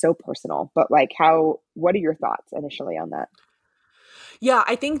it's so personal. But like, what are your thoughts initially on that? Yeah,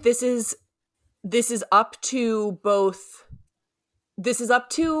 I think this is up to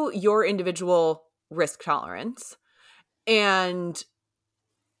your individual risk tolerance. And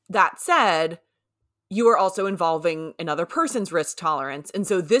that said, you are also involving another person's risk tolerance. And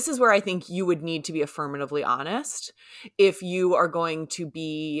so this is where I think you would need to be affirmatively honest if you are going to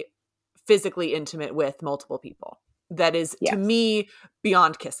be physically intimate with multiple people. That is, to me,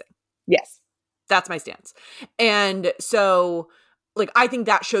 beyond kissing. Yes. That's my stance. And so, like, I think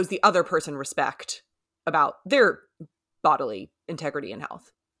that shows the other person respect about their bodily integrity and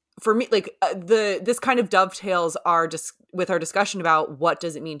health. For me, like, this kind of dovetails with our discussion about what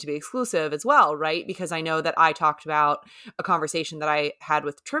does it mean to be exclusive as well, right? Because I know that I talked about a conversation that I had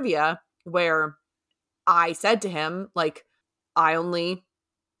with Trivia where I said to him, like, I only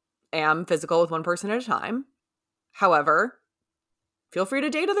am physical with one person at a time. However, feel free to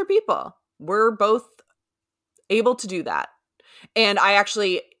date other people. We're both able to do that. And I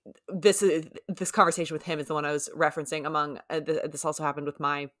actually, this conversation with him is the one I was referencing among, this also happened with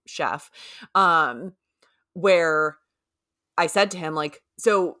my chef, where I said to him, like,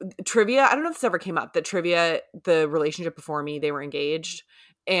 so Trivia, I don't know if this ever came up, that Trivia, the relationship before me, they were engaged.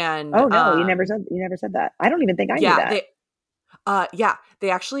 And oh no, you never said that. I don't even think I knew that. They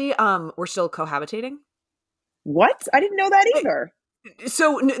actually were still cohabitating. What? I didn't know that either.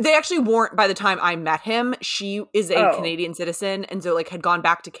 So they actually weren't by the time I met him. She is a Canadian citizen, and so like had gone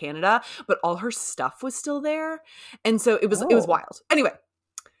back to Canada, but all her stuff was still there, and so it was wild. Anyway,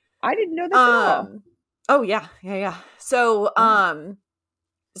 I didn't know this at all. Oh yeah. So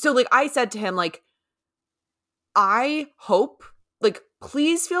so like I said to him, like, I hope, like,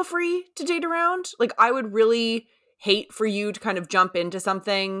 please feel free to date around. Like, I would really hate for you to kind of jump into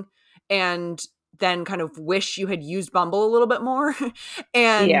something and then kind of wish you had used Bumble a little bit more.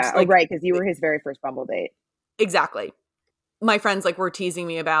 And yeah, like, right, because you were his very first Bumble date. Exactly. My friends like were teasing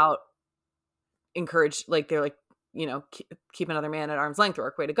me about encourage, like they're like, you know, keep another man at arm's length,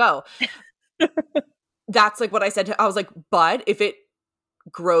 work, way to go. That's like what I said I was like, but if it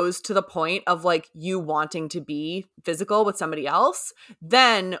grows to the point of like you wanting to be physical with somebody else,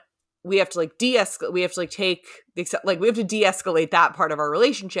 then we have to like de-escalate. We have to like we have to de-escalate that part of our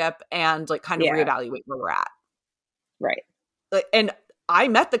relationship and like kind of reevaluate where we're at. Right. Like, and I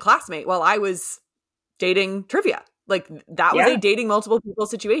met the classmate while I was dating Trivia. Like that was a dating multiple people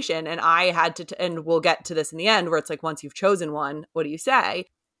situation. And I had to, and we'll get to this in the end where it's like, once you've chosen one, what do you say?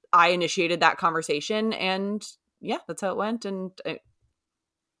 I initiated that conversation and that's how it went. And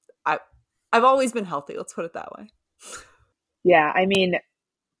I've always been healthy. Let's put it that way. Yeah. I mean,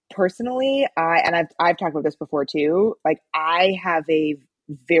 personally, I've talked about this before too. Like I have a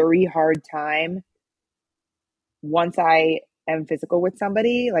very hard time once I am physical with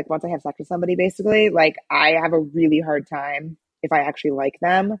somebody, like once I have sex with somebody, basically, like I have a really hard time if I actually like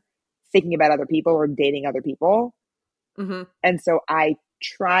them thinking about other people or dating other people. Mm-hmm. And so I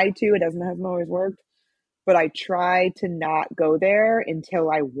try to, it hasn't always worked, but I try to not go there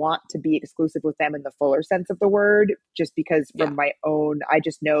until I want to be exclusive with them in the fuller sense of the word, just because from my own, I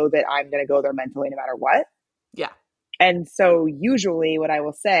just know that I'm going to go there mentally no matter what. Yeah. And so usually what I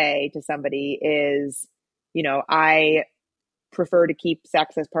will say to somebody is, you know, I prefer to keep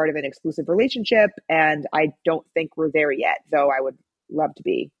sex as part of an exclusive relationship, and I don't think we're there yet, though I would love to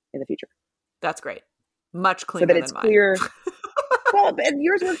be in the future. That's great. Much cleaner so that it's than clear. Mine. Well, and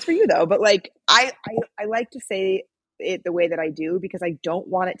yours works for you though, but like I like to say it the way that I do because I don't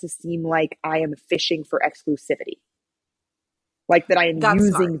want it to seem like I am fishing for exclusivity. Like that I am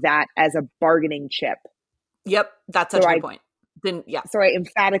using that as a bargaining chip. Yep, that's such a good point. Then So I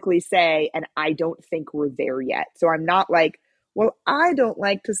emphatically say, and I don't think we're there yet. So I'm not like, well, I don't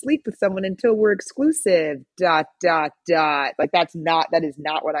like to sleep with someone until we're exclusive, ... Like that is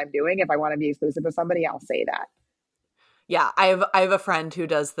not what I'm doing. If I want to be exclusive with somebody, I'll say that. Yeah, I have a friend who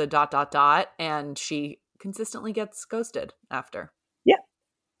does the ... and she consistently gets ghosted after. Yeah.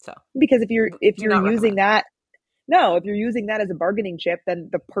 So Because if you're do not using recommend. that, no, if you're using that as a bargaining chip, then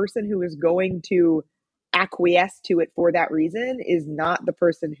the person who is going to acquiesce to it for that reason is not the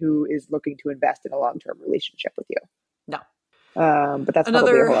person who is looking to invest in a long-term relationship with you. No. But that's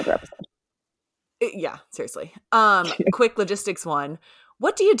probably a Another whole other episode. Yeah, seriously. Quick logistics one.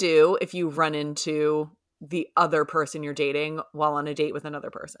 What do you do if you run into the other person you're dating while on a date with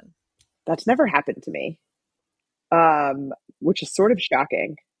another person? That's never happened to me, which is sort of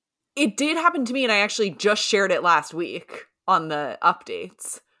shocking. It did happen to me, and I actually just shared it last week on the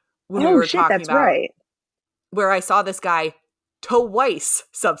updates when we Oh were shit, talking that's about right. where I saw this guy twice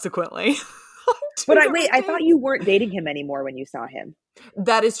subsequently. But I thought you weren't dating him anymore when you saw him.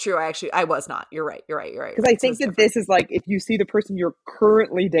 That is true. I was not. You're right. Because I think that this is like if you see the person you're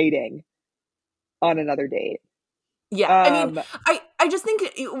currently dating on another date. Yeah. I mean, I just think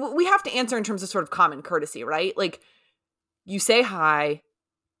we have to answer in terms of sort of common courtesy, right? Like you say hi,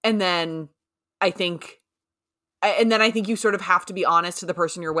 and then I think you sort of have to be honest to the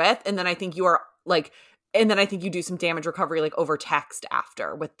person you're with, and then I think you are like, and then I think you do some damage recovery like over text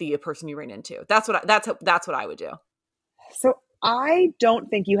after with the person you ran into. That's what I would do. So I don't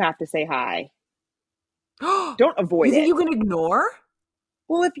think you have to say hi. Don't avoid You think it. you can ignore?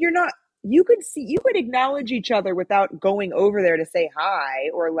 Well, if you're not, you could acknowledge each other without going over there to say hi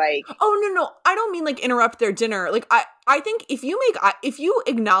or like. Oh, no. I don't mean like interrupt their dinner. Like I think if you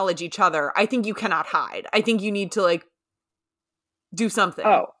acknowledge each other, I think you cannot hide. I think you need to like do something.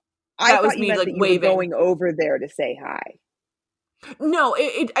 Oh, I thought you meant like that you waving. were going over there to say hi. No,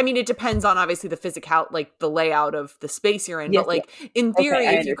 I mean, it depends on obviously the physical, like the layout of the space you're in. Yes, but like in theory,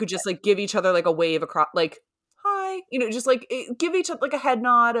 Okay, if you could just like give each other like a wave across, like hi, just like give each other like a head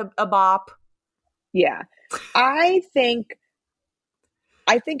nod, a bop. Yeah, I think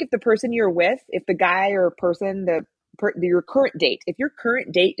if the person you're with, if the guy or person, your current date, if your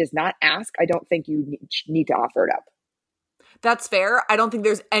current date does not ask, I don't think you need to offer it up. That's fair. I don't think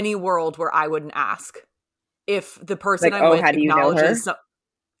there's any world where I wouldn't ask if the person Like, I'm with how do you know her? acknowledges.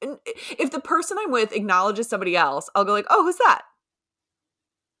 If the person I'm with acknowledges somebody else, I'll go like, "Oh, who's that?"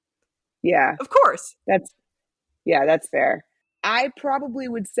 Yeah, Of course. that's fair. I probably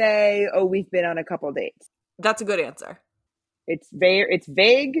would say, "Oh, we've been on a couple dates." That's a good answer. It's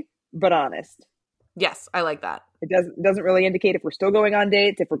vague but honest. Yes, I like that. It doesn't really indicate if we're still going on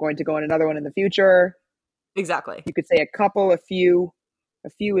dates, if we're going to go on another one in the future. Exactly. You could say a couple, a few. A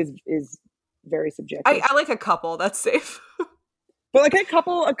few is very subjective. I like a couple. That's safe. But like a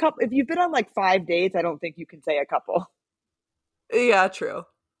couple, if you've been on like 5 dates, I don't think you can say a couple. Yeah, true.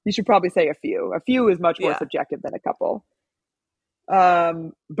 You should probably say a few. A few is much more subjective than a couple.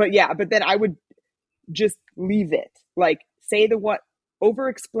 But then I would just leave it. Like say over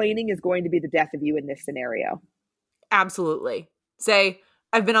explaining is going to be the death of you in this scenario. Absolutely. Say,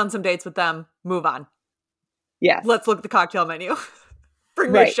 I've been on some dates with them. Move on. Yes. Let's look at the cocktail menu.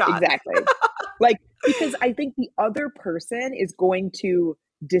 Bring me a shot. Exactly. Like, because I think the other person is going to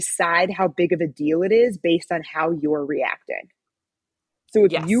decide how big of a deal it is based on how you're reacting. So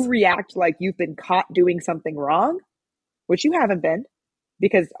if you react like you've been caught doing something wrong, which you haven't been,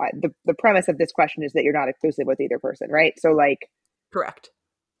 because the premise of this question is that you're not exclusive with either person, right? So like, correct.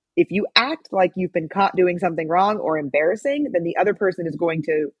 If you act like you've been caught doing something wrong or embarrassing, then the other person is going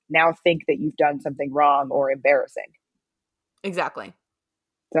to now think that you've done something wrong or embarrassing. Exactly.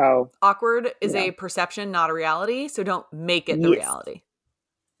 So awkward is a perception, not a reality. So don't make it the reality.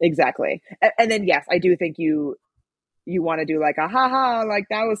 Exactly. And then, yes, I do think you want to do like a haha, like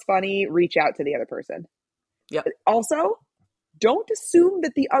that was funny, reach out to the other person. Yep. Also, don't assume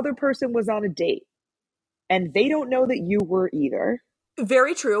that the other person was on a date and they don't know that you were either.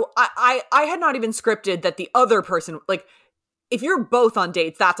 Very true. I had not even scripted that the other person, like, if you're both on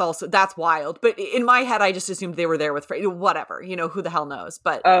dates, that's wild. But in my head, I just assumed they were there with whatever, who the hell knows.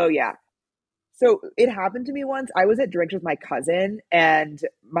 But oh yeah. So it happened to me once. I was at drinks with my cousin, and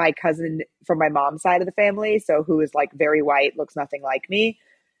my cousin from my mom's side of the family, so who is like very white, looks nothing like me.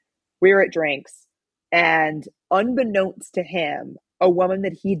 We were at drinks, and unbeknownst to him, a woman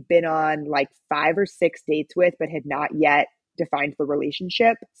that he'd been on like 5 or 6 dates with, but had not yet defined the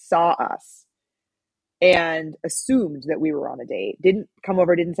relationship, saw us and assumed that we were on a date. Didn't come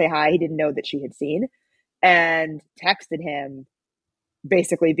over, didn't say hi. He didn't know that she had seen, and texted him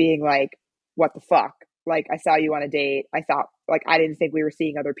basically being like, what the fuck? Like, I saw you on a date. I thought, like, I didn't think we were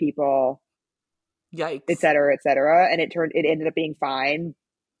seeing other people. Yikes. Et cetera, et cetera. And it ended up being fine.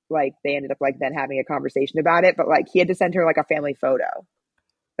 Like, they ended up like then having a conversation about it. But like, he had to send her like a family photo.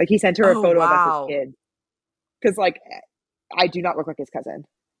 Like, he sent her a photo of us as kids. Because like, I do not look like his cousin.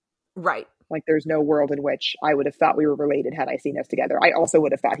 Right. Like there's no world in which I would have thought we were related had I seen us together. I also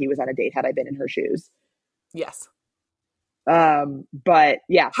would have thought he was on a date had I been in her shoes. Yes. But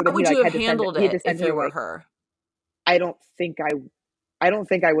yeah, so How then would he you like have handled he had to it send if you her were like, her? I don't think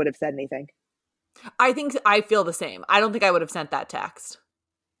I would have said anything. I feel the same. I don't think I would have sent that text.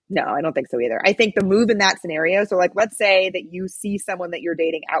 No, I don't think so either. I think the move in that scenario, so like let's say that you see someone that you're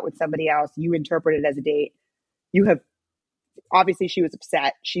dating out with somebody else, you interpret it as a date. You have obviously she was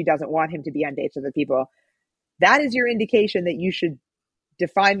upset. She doesn't want him to be on dates with other people. That is your indication that you should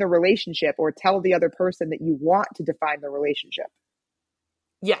define the relationship or tell the other person that you want to define the relationship.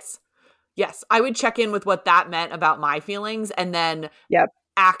 Yes. Yes. I would check in with what that meant about my feelings and then Yep.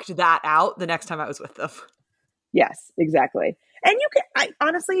 act that out the next time I was with them. Yes, exactly. And you can,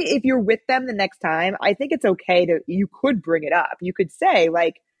 honestly, if you're with them the next time, I think it's okay you could bring it up. You could say,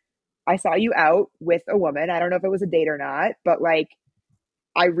 like, I saw you out with a woman. I don't know if it was a date or not, but like,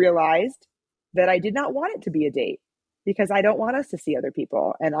 I realized that I did not want it to be a date because I don't want us to see other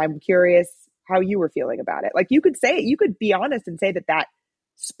people. And I'm curious how you were feeling about it. Like, you could say, you could be honest and say that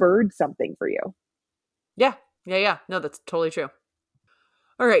spurred something for you. Yeah. Yeah. Yeah. No, that's totally true.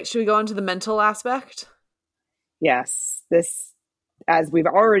 All right. Should we go on to the mental aspect? Yes. This, as we've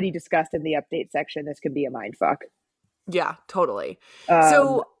already discussed in the update section, this could be a mind fuck. Yeah, totally.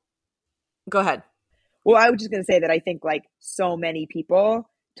 So go ahead. Well, I was just going to say that I think like so many people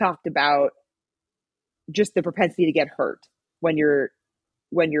talked about just the propensity to get hurt when you're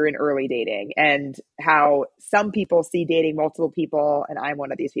in early dating, and how some people see dating multiple people, and I'm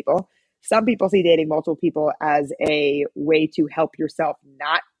one of these people. Some people see dating multiple people as a way to help yourself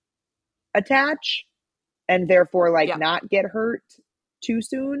not attach and therefore like not get hurt too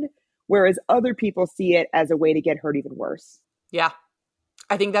soon. Whereas other people see it as a way to get hurt even worse. Yeah.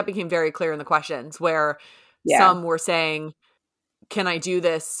 I think that became very clear in the questions where some were saying, can I do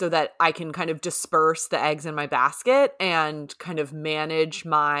this so that I can kind of disperse the eggs in my basket and kind of manage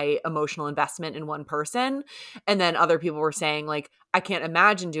my emotional investment in one person? And then other people were saying, like, I can't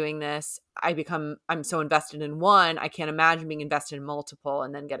imagine doing this. I'm so invested in one. I can't imagine being invested in multiple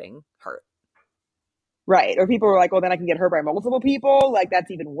and then getting hurt. Right. Or people were like, well, then I can get hurt by multiple people. Like,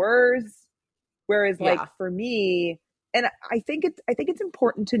 that's even worse. Whereas like for me, and I think it's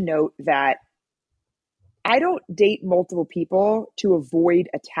important to note that I don't date multiple people to avoid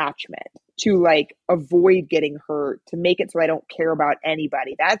attachment, to like avoid getting hurt, to make it so I don't care about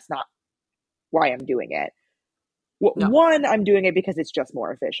anybody. That's not why I'm doing it. No. One, I'm doing it because it's just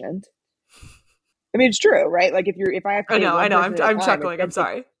more efficient. I mean, it's true, right? Like if I have to date I know. I'm time, chuckling. I'm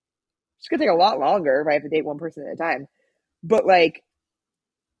sorry. It's going to take a lot longer if I have to date one person at a time. But like,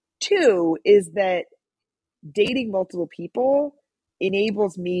 two is that dating multiple people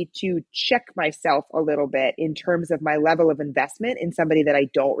enables me to check myself a little bit in terms of my level of investment in somebody that I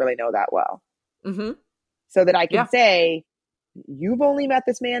don't really know that well. Mm-hmm. So that I can say, you've only met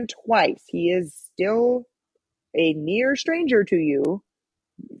this man twice. He is still a near stranger to you.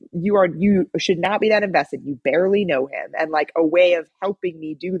 You should not be that invested. You barely know him. And like a way of helping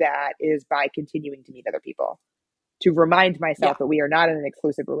me do that is by continuing to meet other people, to remind myself that we are not in an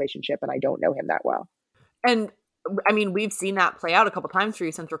exclusive relationship and I don't know him that well. And I mean, we've seen that play out a couple times for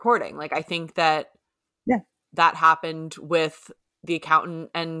you since recording. Like, I think that that happened with the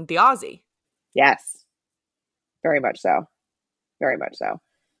accountant and the Aussie. Yes. Very much so. Very much so.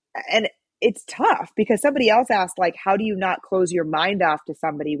 And it's tough because somebody else asked, like, how do you not close your mind off to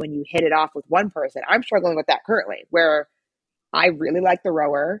somebody when you hit it off with one person? I'm struggling with that currently, where I really like the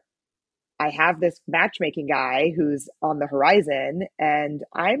rower. I have this matchmaking guy who's on the horizon, and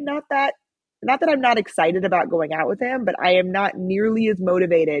I'm not that I'm not excited about going out with him, but I am not nearly as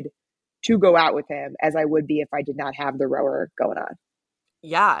motivated to go out with him as I would be if I did not have the rower going on.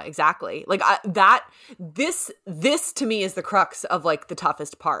 Yeah, exactly. Like this to me is the crux of like the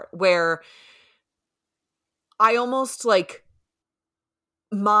toughest part, where I almost like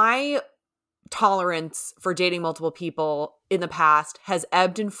my tolerance for dating multiple people in the past has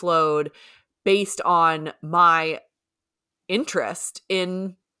ebbed and flowed based on my interest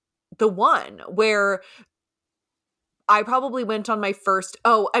in the one, where I probably went on my first,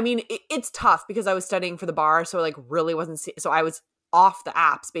 it's tough because I was studying for the bar. So like really so I was off the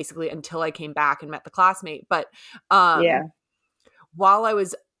apps basically until I came back and met the classmate. But while I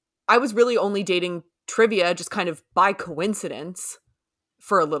was really only dating trivia just kind of by coincidence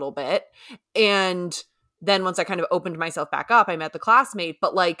for a little bit. And then once I kind of opened myself back up, I met the classmate.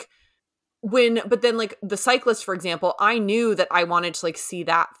 But like but then like the cyclist, for example, I knew that I wanted to like see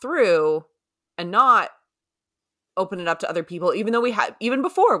that through and not open it up to other people, even though even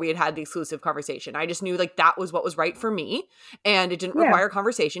before we had the exclusive conversation. I just knew like that was what was right for me, and it didn't require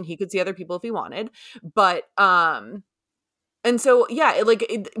conversation. He could see other people if he wanted. But, and so, yeah,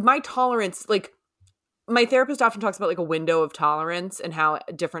 my tolerance, like, my therapist often talks about like a window of tolerance and how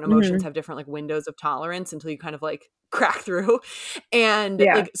different emotions have different like windows of tolerance until you kind of like crack through. And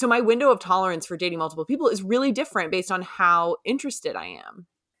like, so my window of tolerance for dating multiple people is really different based on how interested I am.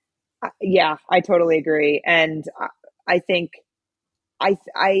 Yeah, I totally agree. And I think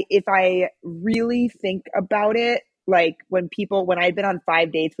if I really think about it, like when I'd been on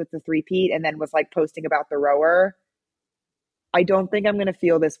 5 dates with the three-peat and then was like posting about the rower, I don't think I'm going to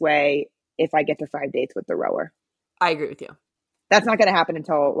feel this way if I get to 5 dates with the rower. I agree with you. That's not going to happen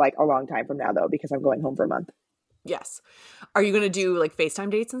until like a long time from now though, because I'm going home for a month. Yes. Are you going to do like FaceTime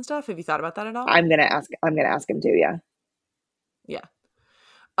dates and stuff? Have you thought about that at all? I'm going to ask him to, yeah. Yeah.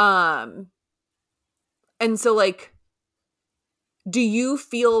 And so like, do you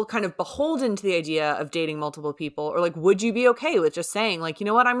feel kind of beholden to the idea of dating multiple people, or like, would you be okay with just saying like, you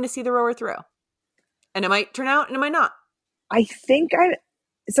know what, I'm going to see the rower through, and it might turn out and it might not? I think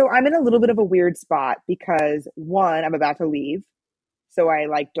I'm in a little bit of a weird spot because one, I'm about to leave. So I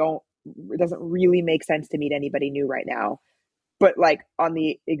like, it doesn't really make sense to meet anybody new right now. But like on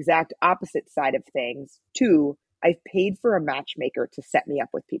the exact opposite side of things, two, I've paid for a matchmaker to set me up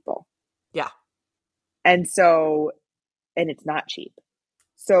with people. Yeah. And it's not cheap.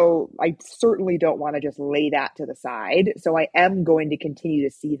 So I certainly don't want to just lay that to the side. So I am going to continue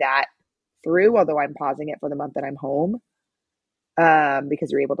to see that through, although I'm pausing it for the month that I'm home,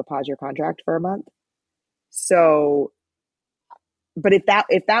 because you're able to pause your contract for a month. So, but if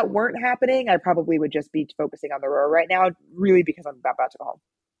that weren't happening, I probably would just be focusing on the rower right now, really, because I'm about to go home.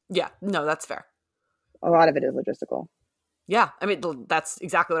 Yeah, no, that's fair. A lot of it is logistical. Yeah, I mean, that's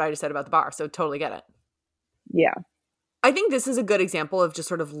exactly what I just said about the bar, so totally get it. Yeah. I think this is a good example of just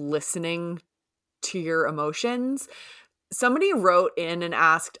sort of listening to your emotions. Somebody wrote in and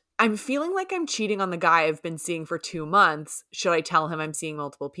asked, I'm feeling like I'm cheating on the guy I've been seeing for 2 months. Should I tell him I'm seeing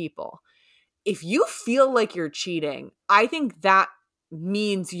multiple people? If you feel like you're cheating, I think that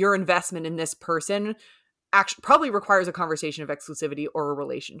means your investment in this person actually probably requires a conversation of exclusivity or a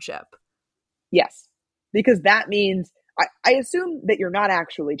relationship. Yes, because that means I assume that you're not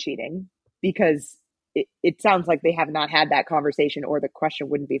actually cheating, because it sounds like they have not had that conversation, or the question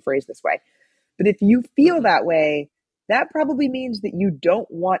wouldn't be phrased this way. But if you feel that way, that probably means that you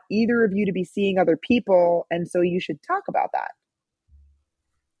don't want either of you to be seeing other people. And so you should talk about that.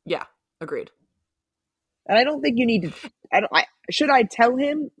 Yeah, agreed. And I don't think you need to, should I tell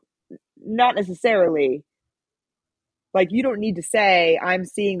him? Not necessarily. Like, you don't need to say, I'm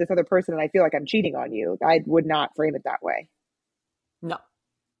seeing this other person and I feel like I'm cheating on you. I would not frame it that way. No.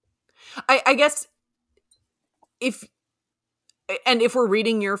 I guess if we're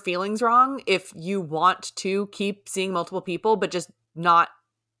reading your feelings wrong, if you want to keep seeing multiple people, but just not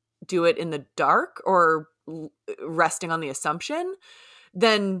do it in the dark or resting on the assumption,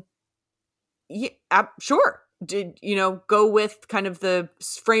 then yeah, sure. Go with kind of the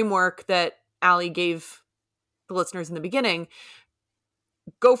framework that Allie gave the listeners in the beginning.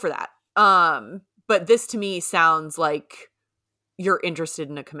 Go for that. But this to me sounds like you're interested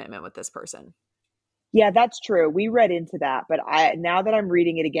in a commitment with this person. Yeah, that's true. We read into that, but now that I'm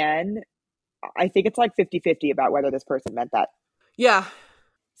reading it again, I think it's like 50-50 about whether this person meant that. Yeah.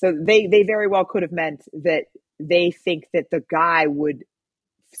 So they very well could have meant that they think that the guy would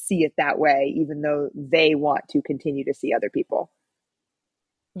see it that way, even though they want to continue to see other people.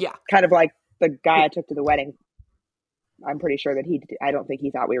 Yeah. Kind of like the guy I took to the wedding. I'm pretty sure that I don't think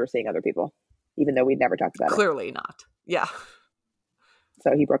he thought we were seeing other people, even though we'd never talked about it. Clearly not. Yeah.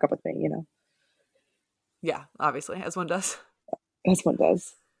 So he broke up with me, Yeah, obviously, as one does. As one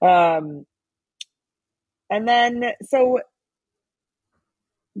does. And then, so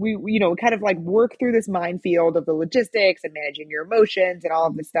we kind of like work through this minefield of the logistics and managing your emotions and all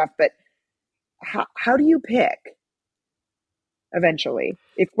of this stuff. But how do you pick eventually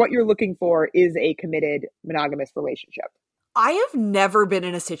if what you're looking for is a committed monogamous relationship? I have never been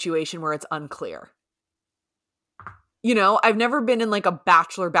in a situation where it's unclear. I've never been in like a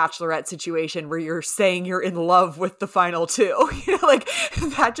bachelorette situation where you're saying you're in love with the final two. Like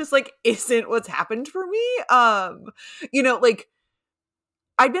that just like isn't what's happened for me. Like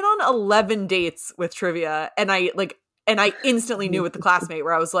I'd been on 11 dates with Trivia, and I instantly knew with the classmate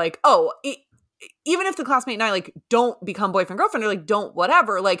where I was like, oh, even if the classmate and I like don't become boyfriend girlfriend or like don't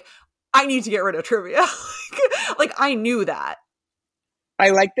whatever, like I need to get rid of Trivia. Like I knew that. I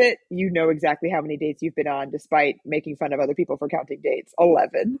like that you know exactly how many dates you've been on despite making fun of other people for counting dates.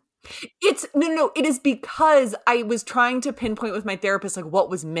 11. It's no, it is because I was trying to pinpoint with my therapist, like, what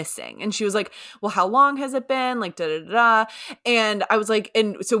was missing. And she was like, well, how long has it been? Like, da, da, da, da. And I was like,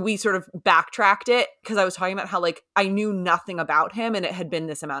 and so we sort of backtracked it because I was talking about how, like, I knew nothing about him and it had been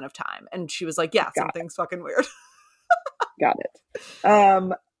this amount of time. And she was like, yeah, something's fucking weird. Got it.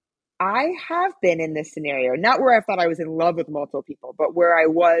 I have been in this scenario, not where I thought I was in love with multiple people, but where I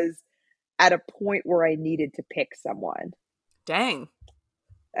was at a point where I needed to pick someone. Dang.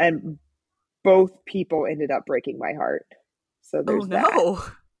 And both people ended up breaking my heart. So there's that.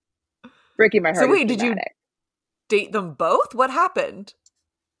 Breaking my heart. So wait, did you date them both? What happened?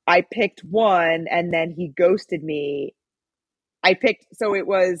 I picked one and then he ghosted me. So it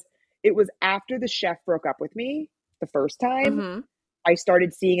was after the chef broke up with me the first time. Mm-hmm. I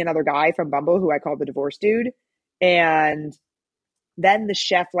started seeing another guy from Bumble who I called the divorce dude. And then the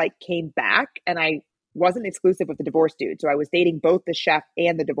chef like came back and I wasn't exclusive with the divorce dude. So I was dating both the chef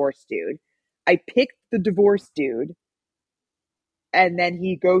and the divorce dude. I picked the divorce dude and then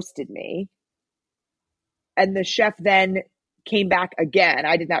he ghosted me. And the chef then came back again.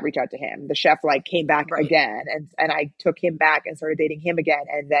 I did not reach out to him. The chef like came back again and I took him back and started dating him again.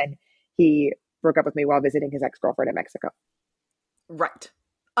 And then he broke up with me while visiting his ex-girlfriend in Mexico. Right.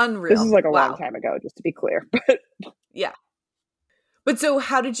 Unreal. This is like a long time ago, just to be clear. Yeah. But so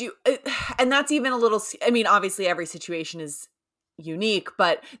how did you, and that's even a little, I mean, obviously every situation is unique,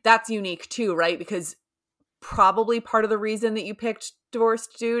 but that's unique too, right? Because probably part of the reason that you picked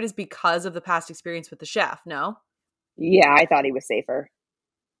divorced dude is because of the past experience with the chef, no? Yeah, I thought he was safer.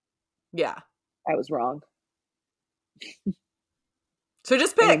 Yeah. I was wrong. So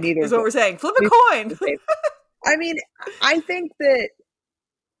just pick is what we're saying. Flip a coin. I mean, I think that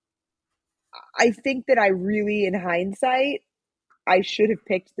I really, in hindsight, I should have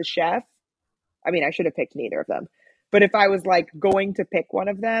picked the chef. I mean, I should have picked neither of them. But if I was like going to pick one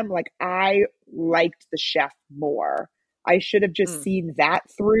of them, like I liked the chef more. I should have just seen that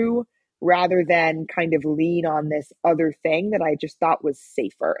through rather than kind of lean on this other thing that I just thought was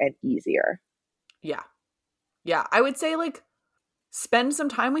safer and easier. Yeah. Yeah. I would say like spend some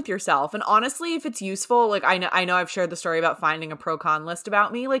time with yourself. And honestly, if it's useful, like I know I've shared the story about finding a pro-con list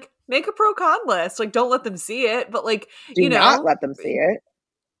about me, like make a pro-con list. Like don't let them see it, but like, do not let them see it.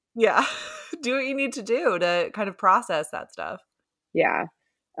 Yeah. Do what you need to do to kind of process that stuff. Yeah.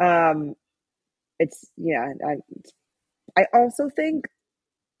 I also think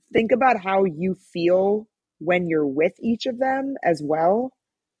about how you feel when you're with each of them as well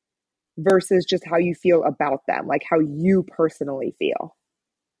versus just how you feel about them, like how you personally feel.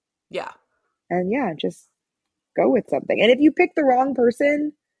 Yeah. And yeah, just go with something. And if you pick the wrong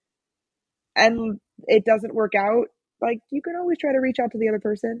person and it doesn't work out, like you can always try to reach out to the other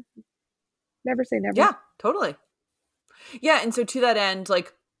person. Never say never. Yeah, totally. Yeah. And so to that end,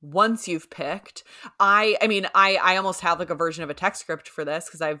 like once you've picked, I almost have like a version of a text script for this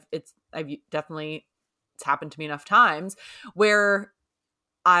because it's happened to me enough times where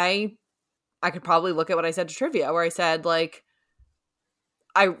I could probably look at what I said to trivia where I said like,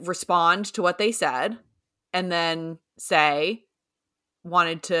 I respond to what they said and then say,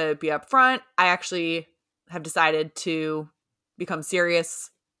 wanted to be upfront. I actually have decided to become serious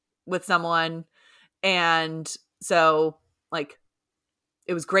with someone. And so like,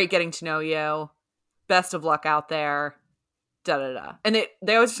 it was great getting to know you. Best of luck out there. Da da da. And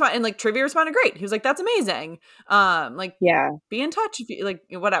they always respond, and like trivia responded great. He was like, "That's amazing." Like, yeah, be in touch if you like,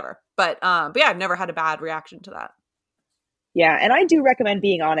 whatever. But yeah, I've never had a bad reaction to that. Yeah, and I do recommend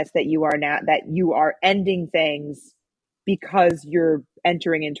being honest that you are ending things because you're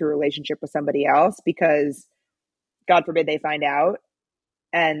entering into a relationship with somebody else. Because God forbid they find out,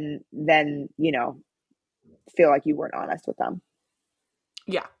 and then feel like you weren't honest with them.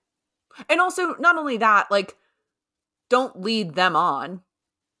 Yeah. And also, not only that, like, don't lead them on.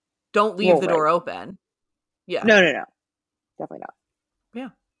 Don't leave the door open. Yeah. No. Definitely not. Yeah.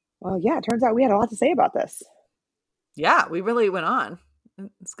 Well, yeah, it turns out we had a lot to say about this. Yeah, we really went on.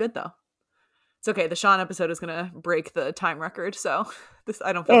 It's good, though. It's okay. The Sean episode is going to break the time record, so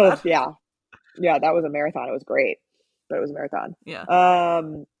I don't feel bad. Yeah. Yeah, that was a marathon. It was great, but it was a marathon. Yeah.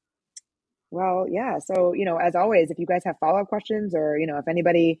 Well, yeah. So, as always, if you guys have follow-up questions or, if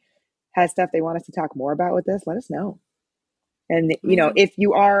anybody has stuff they want us to talk more about with this, let us know. And, if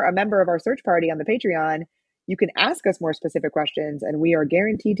you are a member of our search party on the Patreon, you can ask us more specific questions and we are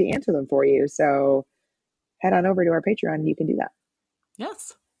guaranteed to answer them for you. So head on over to our Patreon and you can do that.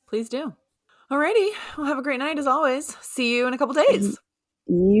 Yes, please do. Alrighty. Well, have a great night as always. See you in a couple days.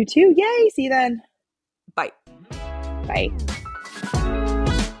 You too. Yay. See you then. Bye. Bye.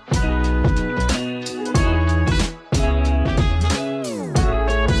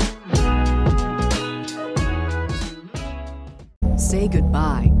 say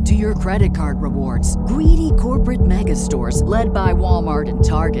goodbye to your credit card rewards. Greedy corporate mega stores, led by Walmart and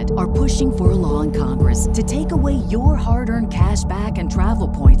Target, are pushing for a law in Congress to take away your hard-earned cash back and travel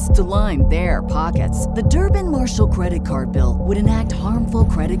points to line their pockets. The Durbin-Marshall credit card bill would enact harmful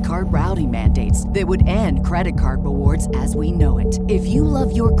credit card routing mandates that would end credit card rewards as we know it. If you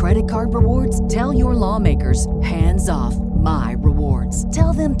love your credit card rewards, tell your lawmakers, hands off my rewards.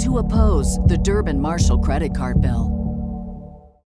 Tell them to oppose the Durbin-Marshall credit card bill.